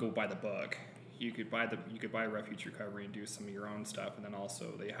mean, you can go buy the book. You could buy Refuge Recovery and do some of your own stuff, and then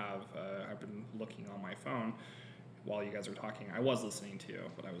also they have. I've been looking on my phone while you guys are talking. I was listening to you,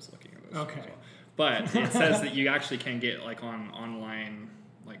 but I was looking at this. Okay. As well. But it says that you actually can get like on online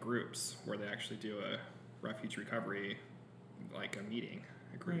like groups where they actually do a Refuge Recovery, like a meeting,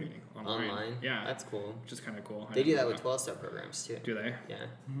 a group meeting online. Yeah, That's cool. which is kind of cool. They do that with 12-step programs too. Do they? Yeah.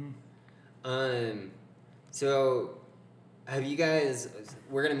 Mm-hmm. So have you guys,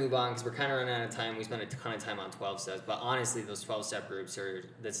 we're going to move on because we're kind of running out of time. We spent a ton of time on 12 steps, but honestly, those 12-step groups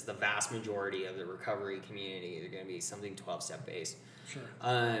that's the vast majority of the recovery community. They're going to be something 12-step based. Sure.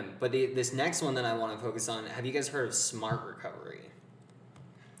 But this next one that I want to focus on, have you guys heard of Smart Recovery?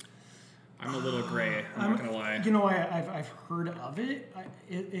 I'm a little gray. I'm not gonna lie. You know, I've heard of it.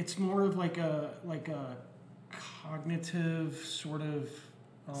 It's more of like a cognitive sort of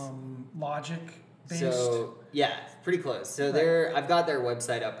logic based. So yeah, pretty close. So I've got their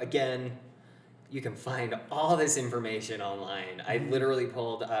website up again. You can find all this information online. I literally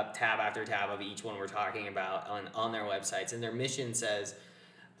pulled up tab after tab of each one we're talking about on their websites, and their mission says,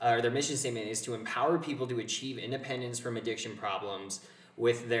 their mission statement is to empower people to achieve independence from addiction problems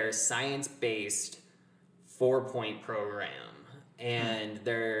with their science-based 4-point program. And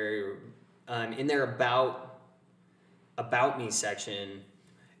they're in their about me section,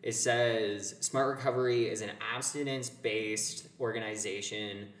 it says Smart Recovery is an abstinence-based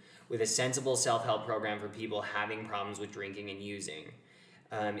organization with a sensible self-help program for people having problems with drinking and using.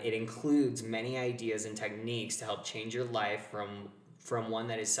 It includes many ideas and techniques to help change your life from one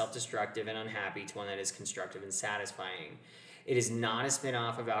that is self-destructive and unhappy to one that is constructive and satisfying. It is not a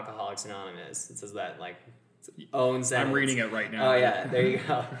spin-off of Alcoholics Anonymous. It says that like its own sentence. I'm reading it right now. Oh yeah, there you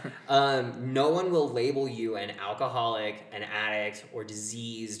go. No one will label you an alcoholic, an addict, or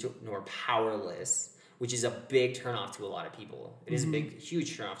diseased, nor powerless, which is a big turnoff to a lot of people. It is a big,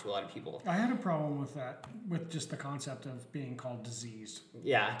 huge turnoff to a lot of people. I had a problem with that, with just the concept of being called diseased.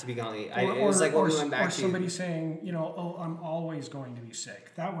 Yeah, to be completely, it was like what we went back or to. somebody saying, you know, oh, I'm always going to be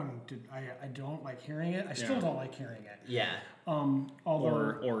sick. That one, I don't like hearing it. I still don't like hearing it. Yeah.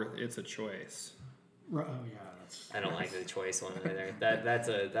 Although, or it's a choice. oh yeah, that's. I don't like the choice one either.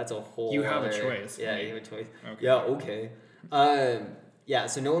 That's a whole. You have a other- choice. Yeah, you have a choice. Okay. Yeah, okay. Yeah,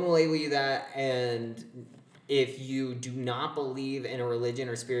 so no one will label you that, and if you do not believe in a religion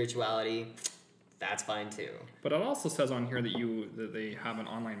or spirituality, that's fine too. But it also says on here that they have an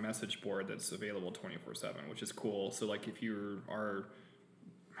online message board that's available 24/7, which is cool. So like if you are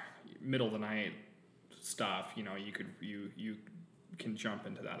middle of the night stuff, you know, you can jump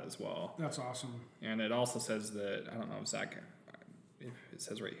into that as well. That's awesome. And it also says that, I don't know, Zach, it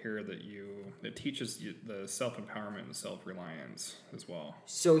says right here that it teaches you the self-empowerment and self-reliance as well.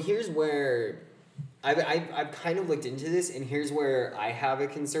 So here's where I've kind of looked into this, and here's where I have a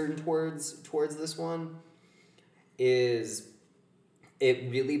concern towards this one is it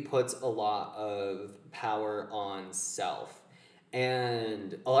really puts a lot of power on self.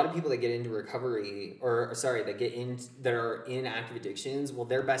 And a lot of people that get into recovery, that are in active addictions, well,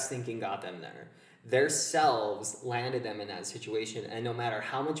 their best thinking got them there. Their selves landed them in that situation, and no matter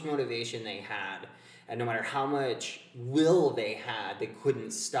how much motivation they had, and no matter how much will they had, they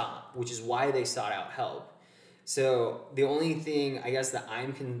couldn't stop, which is why they sought out help. So the only thing I guess that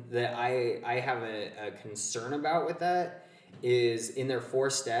I have a concern about with that is in their 4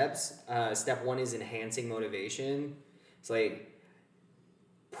 steps. Step 1 is enhancing motivation. It's like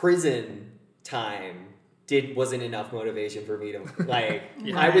prison time wasn't enough motivation for me to like.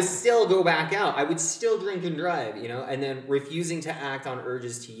 I would still go back out. I would still drink and drive, and then refusing to act on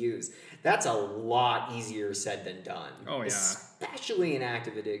urges to use. That's a lot easier said than done. Oh yeah, especially in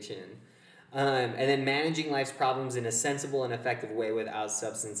active addiction. And then managing life's problems in a sensible and effective way without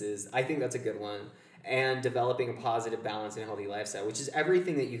substances. I think that's a good one. And developing a positive, balanced, and healthy lifestyle, which is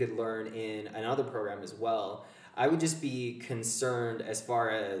everything that you could learn in another program as well. I would just be concerned as far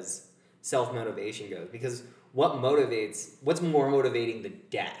as self-motivation goes, because what's more motivating than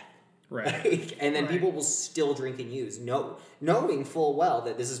death? Right. And then people will still drink and use, knowing full well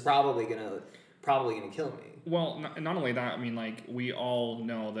that this is probably gonna kill me. Well, not only that, I mean, like, we all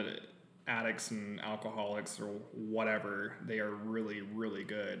know that addicts and alcoholics or whatever, they are really, really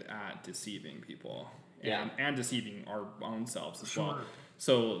good at deceiving people and deceiving our own selves as well.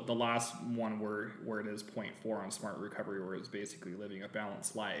 So the last one where it is 0.4 on Smart Recovery, where it's basically living a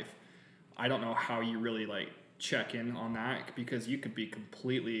balanced life, I don't know how you really like check in on that, because you could be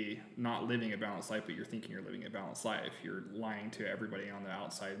completely not living a balanced life, but you're thinking you're living a balanced life. You're lying to everybody on the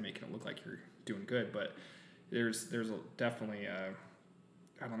outside, making it look like you're doing good, but there's definitely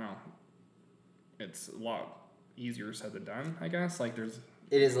I don't know. It's a lot easier said than done, I guess. It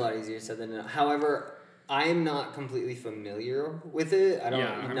is a lot easier said than done. However, I'm not completely familiar with it.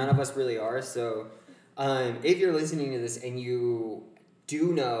 None of us really are. So, if you're listening to this and you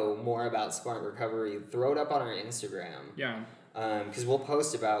do know more about Smart Recovery, throw it up on our Instagram. Yeah. Because we'll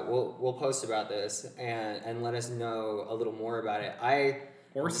post about this and let us know a little more about it.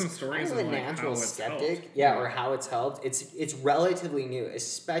 Or some stories of like natural how it's skeptic, helped. or how it's helped. It's relatively new,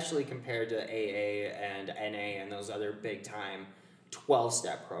 especially compared to AA and NA and those other big time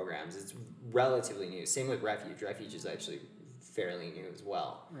 12-step programs. It's relatively new. Same with Refuge. Refuge is actually fairly new as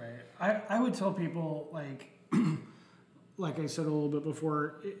well. Right. I would tell people, like I said a little bit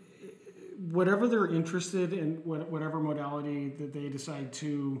before, whatever they're interested in, whatever modality that they decide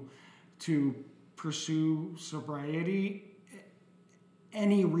to pursue sobriety,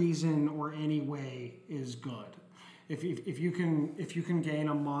 any reason or any way is good. If you can gain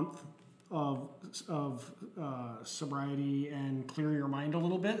a month of sobriety and clear your mind a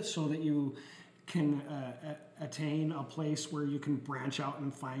little bit, so that you can attain a place where you can branch out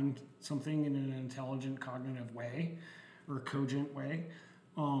and find something in an intelligent, cognitive way or cogent way,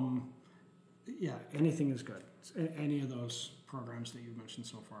 anything is good. Any of those programs that you've mentioned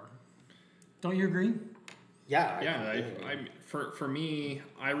so far. Don't you agree? Yeah. For me,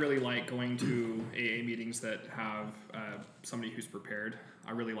 I really like going to AA meetings that have somebody who's prepared.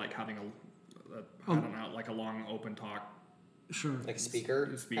 I really like having a long open talk. Sure. Like speaker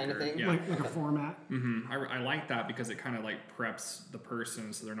kind of thing? Yeah. Like a format? Mm-hmm. I like that, because it kind of like preps the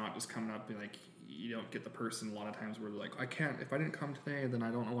person, so they're not just coming up and like, you don't get the person a lot of times where they're like, if I didn't come today, then I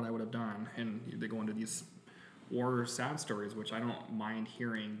don't know what I would have done. And they go into these or sad stories, which I don't mind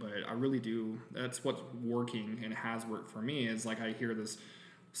hearing, but I really do. That's what's working and has worked for me, is like I hear this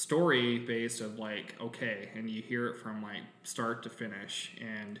story based of like, okay, and you hear it from like start to finish,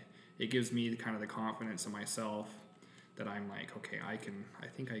 and it gives me kind of the confidence in myself that I'm like, okay, I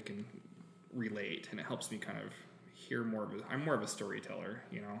think I can relate, and it helps me kind of hear more of I'm more of a storyteller,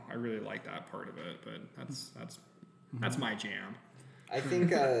 I really like that part of it, but that's my jam. I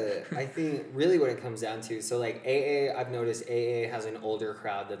think really what it comes down to, so like AA, I've noticed AA has an older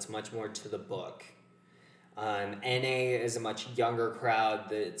crowd that's much more to the book. NA is a much younger crowd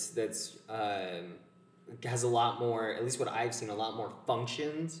that's has a lot more, at least what I've seen, a lot more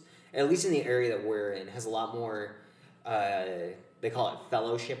functions, at least in the area that we're in, has a lot more, they call it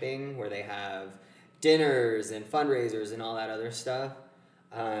fellowshipping, where they have dinners and fundraisers and all that other stuff.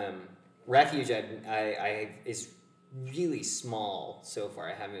 Refuge is really small so far.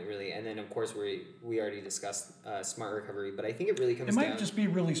 I haven't really, and then of course we already discussed Smart Recovery, but I think it really comes down. It might just be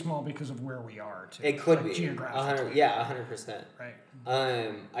really small because of where we are too. It could be geographically. 100%. Right.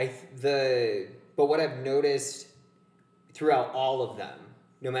 But what I've noticed throughout all of them,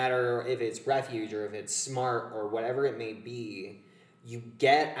 no matter if it's Refuge or if it's Smart or whatever it may be, you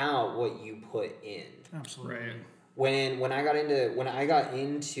get out what you put in. Absolutely. Right. when I got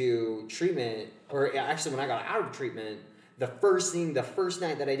into treatment, or actually when I got out of treatment, the first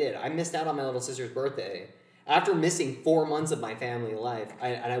night that I did, I missed out on my little sister's birthday. After missing 4 months of my family life,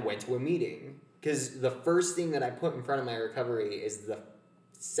 I went to a meeting. Because the first thing that I put in front of my recovery is the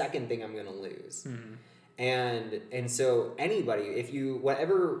second thing I'm going to lose. And so anybody, if you,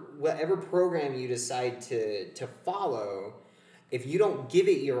 whatever program you decide to follow, if you don't give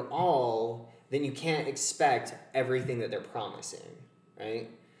it your all, then you can't expect everything that they're promising, right?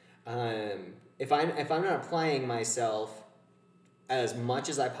 If I'm not applying myself as much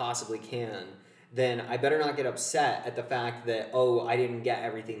as I possibly can, then I better not get upset at the fact that, oh, I didn't get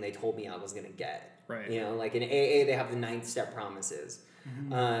everything they told me I was going to get. Right. You know, like in AA, they have the 9th step promises.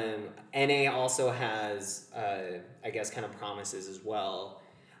 NA also has, I guess, kind of promises as well.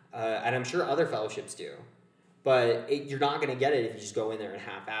 And I'm sure other fellowships do. But you're not going to get it if you just go in there and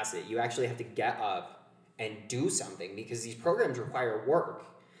half-ass it. You actually have to get up and do something because these programs require work.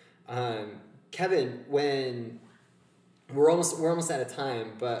 Kevin, when we're almost out of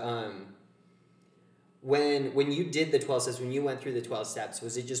time, but when you did the 12 steps, when you went through the 12 steps,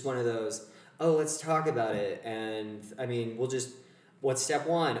 was it just one of those, oh, let's talk about it, and I mean, what's step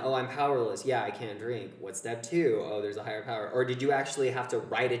 1? Oh, I'm powerless. Yeah, I can't drink. What's step 2? Oh, there's a higher power. Or did you actually have to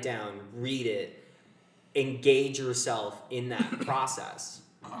write it down, read it, engage yourself in that process?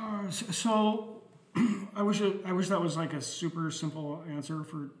 So I wish that was like a super simple answer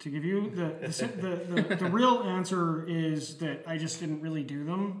to give you. The real answer is that I just didn't really do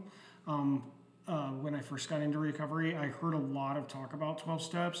them. When I first got into recovery, I heard a lot of talk about 12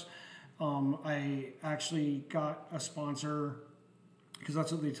 steps. I actually got a sponsor because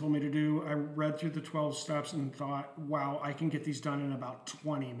that's what they told me to do. I read through the 12 steps and thought, wow, I can get these done in about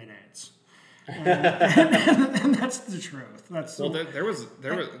 20 minutes. And that's the truth. There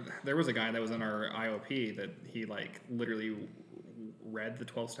was a guy that was in our IOP that he like literally read the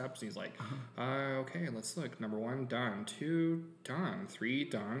 12 steps and he's like, okay, let's look. Number 1 done, 2 done, 3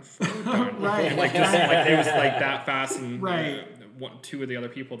 done, 4 done. Right. And like just like it was like that fast, and right. 2 of the other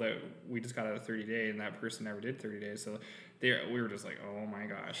people that we just got out of 30 days, and that person never did 30 days. So we were just like, oh my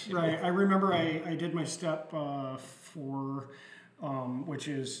gosh. Right. I remember I did my step 4. Which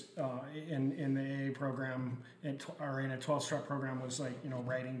is in the AA program or in a 12-step program was like, you know,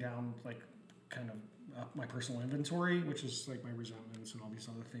 writing down like kind of my personal inventory, which is like my resentments and all these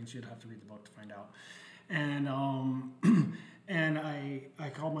other things. You'd have to read the book to find out. And and I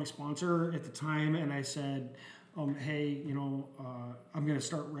called my sponsor at the time and I said, hey, you know, I'm going to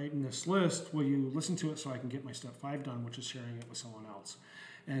start writing this list. Will you listen to it so I can get my step 5 done, which is sharing it with someone else?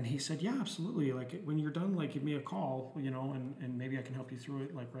 And he said, yeah, absolutely. Like when you're done, like give me a call, you know, and maybe I can help you through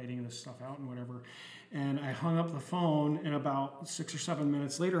it, like writing this stuff out and whatever. And I hung up the phone, and about 6 or 7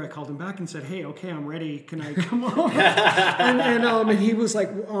 minutes later, I called him back and said, hey, okay, I'm ready. Can I come over? and he was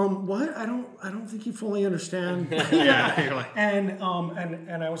like, what? I don't think you fully understand. Yeah. And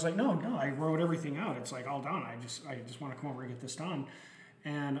I was like, no, I wrote everything out. It's like all done. I just want to come over and get this done.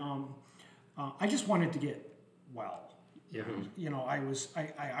 And I just wanted to get well. Yeah. You know, I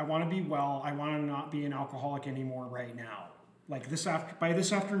want to be well. I want to not be an alcoholic anymore right now. Like by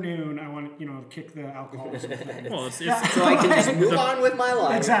this afternoon, I want to, you know, kick the alcoholism thing. Well, it's so I can just move on with my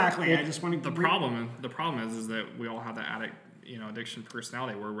life. Exactly. Well, I just want to. The problem is that we all have that addiction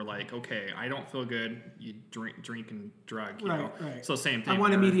personality where we're like, okay, I don't feel good. You drink and drug. You know? Right. So same thing. I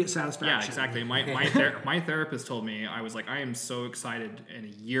want immediate satisfaction. Yeah, exactly. My therapist told me, I was like, I am so excited in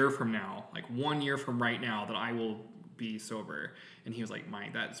a year from now, like 1 year from right now, that I will be sober. And he was like,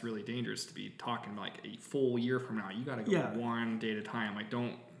 Mike, that's really dangerous to be talking like a full year from now. You got to go one day at a time. Like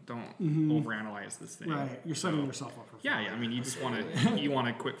don't overanalyze this thing. Right. You're setting yourself up for failure. Yeah. I mean, you just want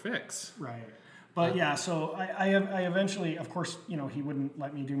a quick fix. Right. But yeah, so I eventually, of course, you know, he wouldn't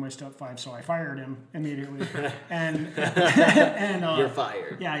let me do my step 5, so I fired him immediately. and you're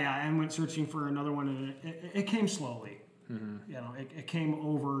fired. Yeah, and went searching for another one, and it came slowly. Mm-hmm. You know, it came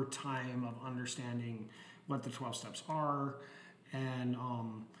over time of understanding what the 12 steps are, and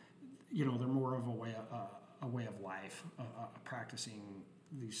you know, they're more of a way of life, practicing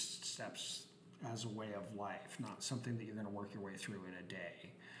these steps as a way of life, not something that you're going to work your way through in a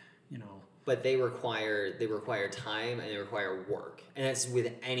day. You know, but they require time and they require work, and it's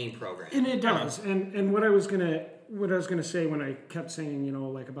with any program. And it does. And what I was gonna say when I kept saying, you know,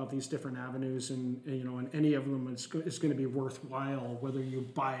 like about these different avenues, and you know, and any of them is going to be worthwhile, whether you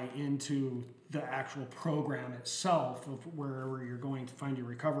buy into the actual program itself of wherever you're going to find your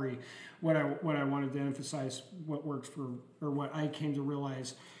recovery. What I wanted to emphasize, what works for, or what I came to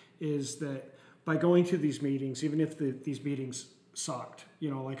realize, is that by going to these meetings, even if these meetings sucked,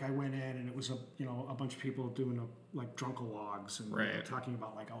 you know, like I went in and it was a bunch of people doing like drunkalogs and Right. talking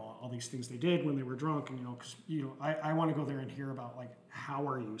about like all these things they did when they were drunk, and because I want to go there and hear about like how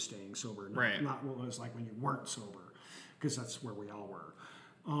are you staying sober, Right. not what it was like when you weren't sober, because that's where we all were.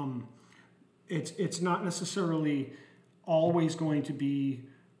 It's not necessarily always going to be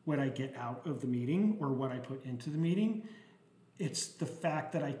what I get out of the meeting or what I put into the meeting. It's the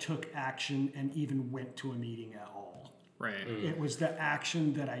fact that I took action and even went to a meeting at all. Right. It was the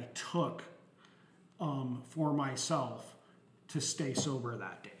action that I took for myself to stay sober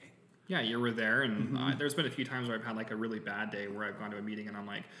that day. Yeah, you were there, and there's been a few times where I've had like a really bad day where I've gone to a meeting and I'm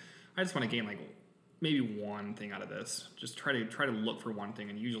like, I just want to gain like maybe one thing out of this. Just try to look for one thing,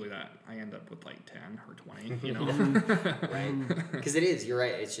 and usually that I end up with like 10 or 20. You know, Right? Because it is. You're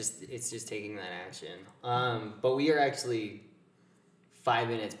right. It's just taking that action. But we are actually 5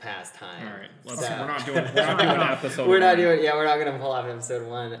 minutes past time. all right. So- We're not doing episode. We're not one. doing. Yeah, we're not gonna pull off episode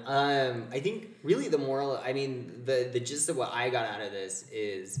 1. I think really the moral. I mean, the gist of what I got out of this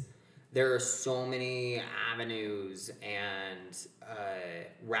is there are so many avenues and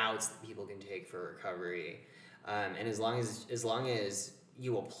routes that people can take for recovery, and as long as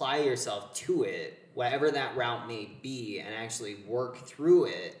you apply yourself to it, whatever that route may be, and actually work through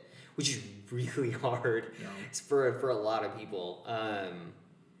it, which is really hard for a lot of people.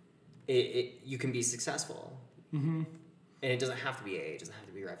 You can be successful. Mm-hmm. And it doesn't have to be AA, it doesn't have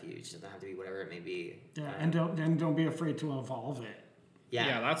to be refuge, it doesn't have to be whatever it may be. Yeah, and don't be afraid to evolve it.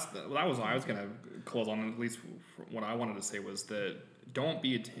 Yeah. that was what I was gonna close on. At least what I wanted to say was that don't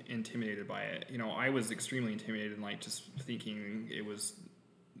be intimidated by it. You know, I was extremely intimidated, and like just thinking it was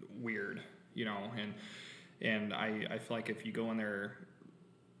weird. You know, and I feel like if you go in there,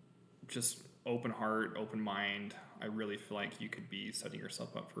 just open heart, open mind, I really feel like you could be setting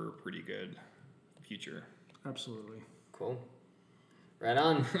yourself up for a pretty good future. Absolutely. Cool. Right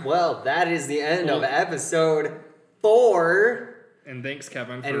on. Well, that is the end of episode 4. And thanks,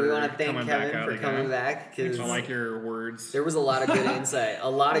 Kevin, for And we want to thank coming Kevin back out for again. coming back, because I like your words. there was a lot of good insight. A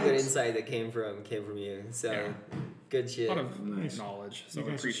lot of good insight that came from you. So Yeah. good shit. A lot of Nice. knowledge, so You I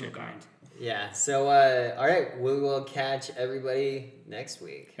guys are so appreciate that. kind. Yeah. So all right, we will catch everybody next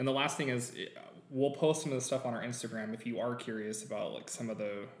week. And the last thing is, we'll post some of the stuff on our Instagram if you are curious about like some of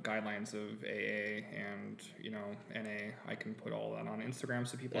the guidelines of AA and NA. I can put all that on Instagram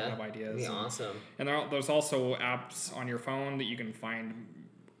so people have ideas. That'd be awesome. And there's also apps on your phone that you can find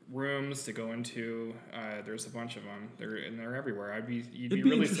rooms to go into. There's a bunch of them. They're everywhere. You'd be It'd be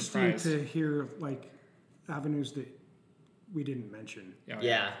really interesting surprised. to hear like avenues that we didn't mention.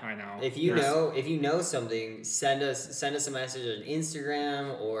 Yeah. I know. If you know something, send us a message on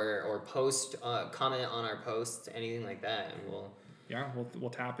Instagram or post comment on our post, anything like that, and we'll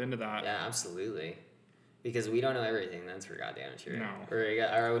tap into that. yeah, absolutely. Because we don't know everything, that's for goddamn sure. No. We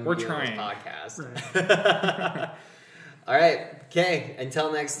got our own We're meaningless trying. podcast. Right. All right. Okay.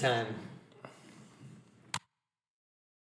 Until next time.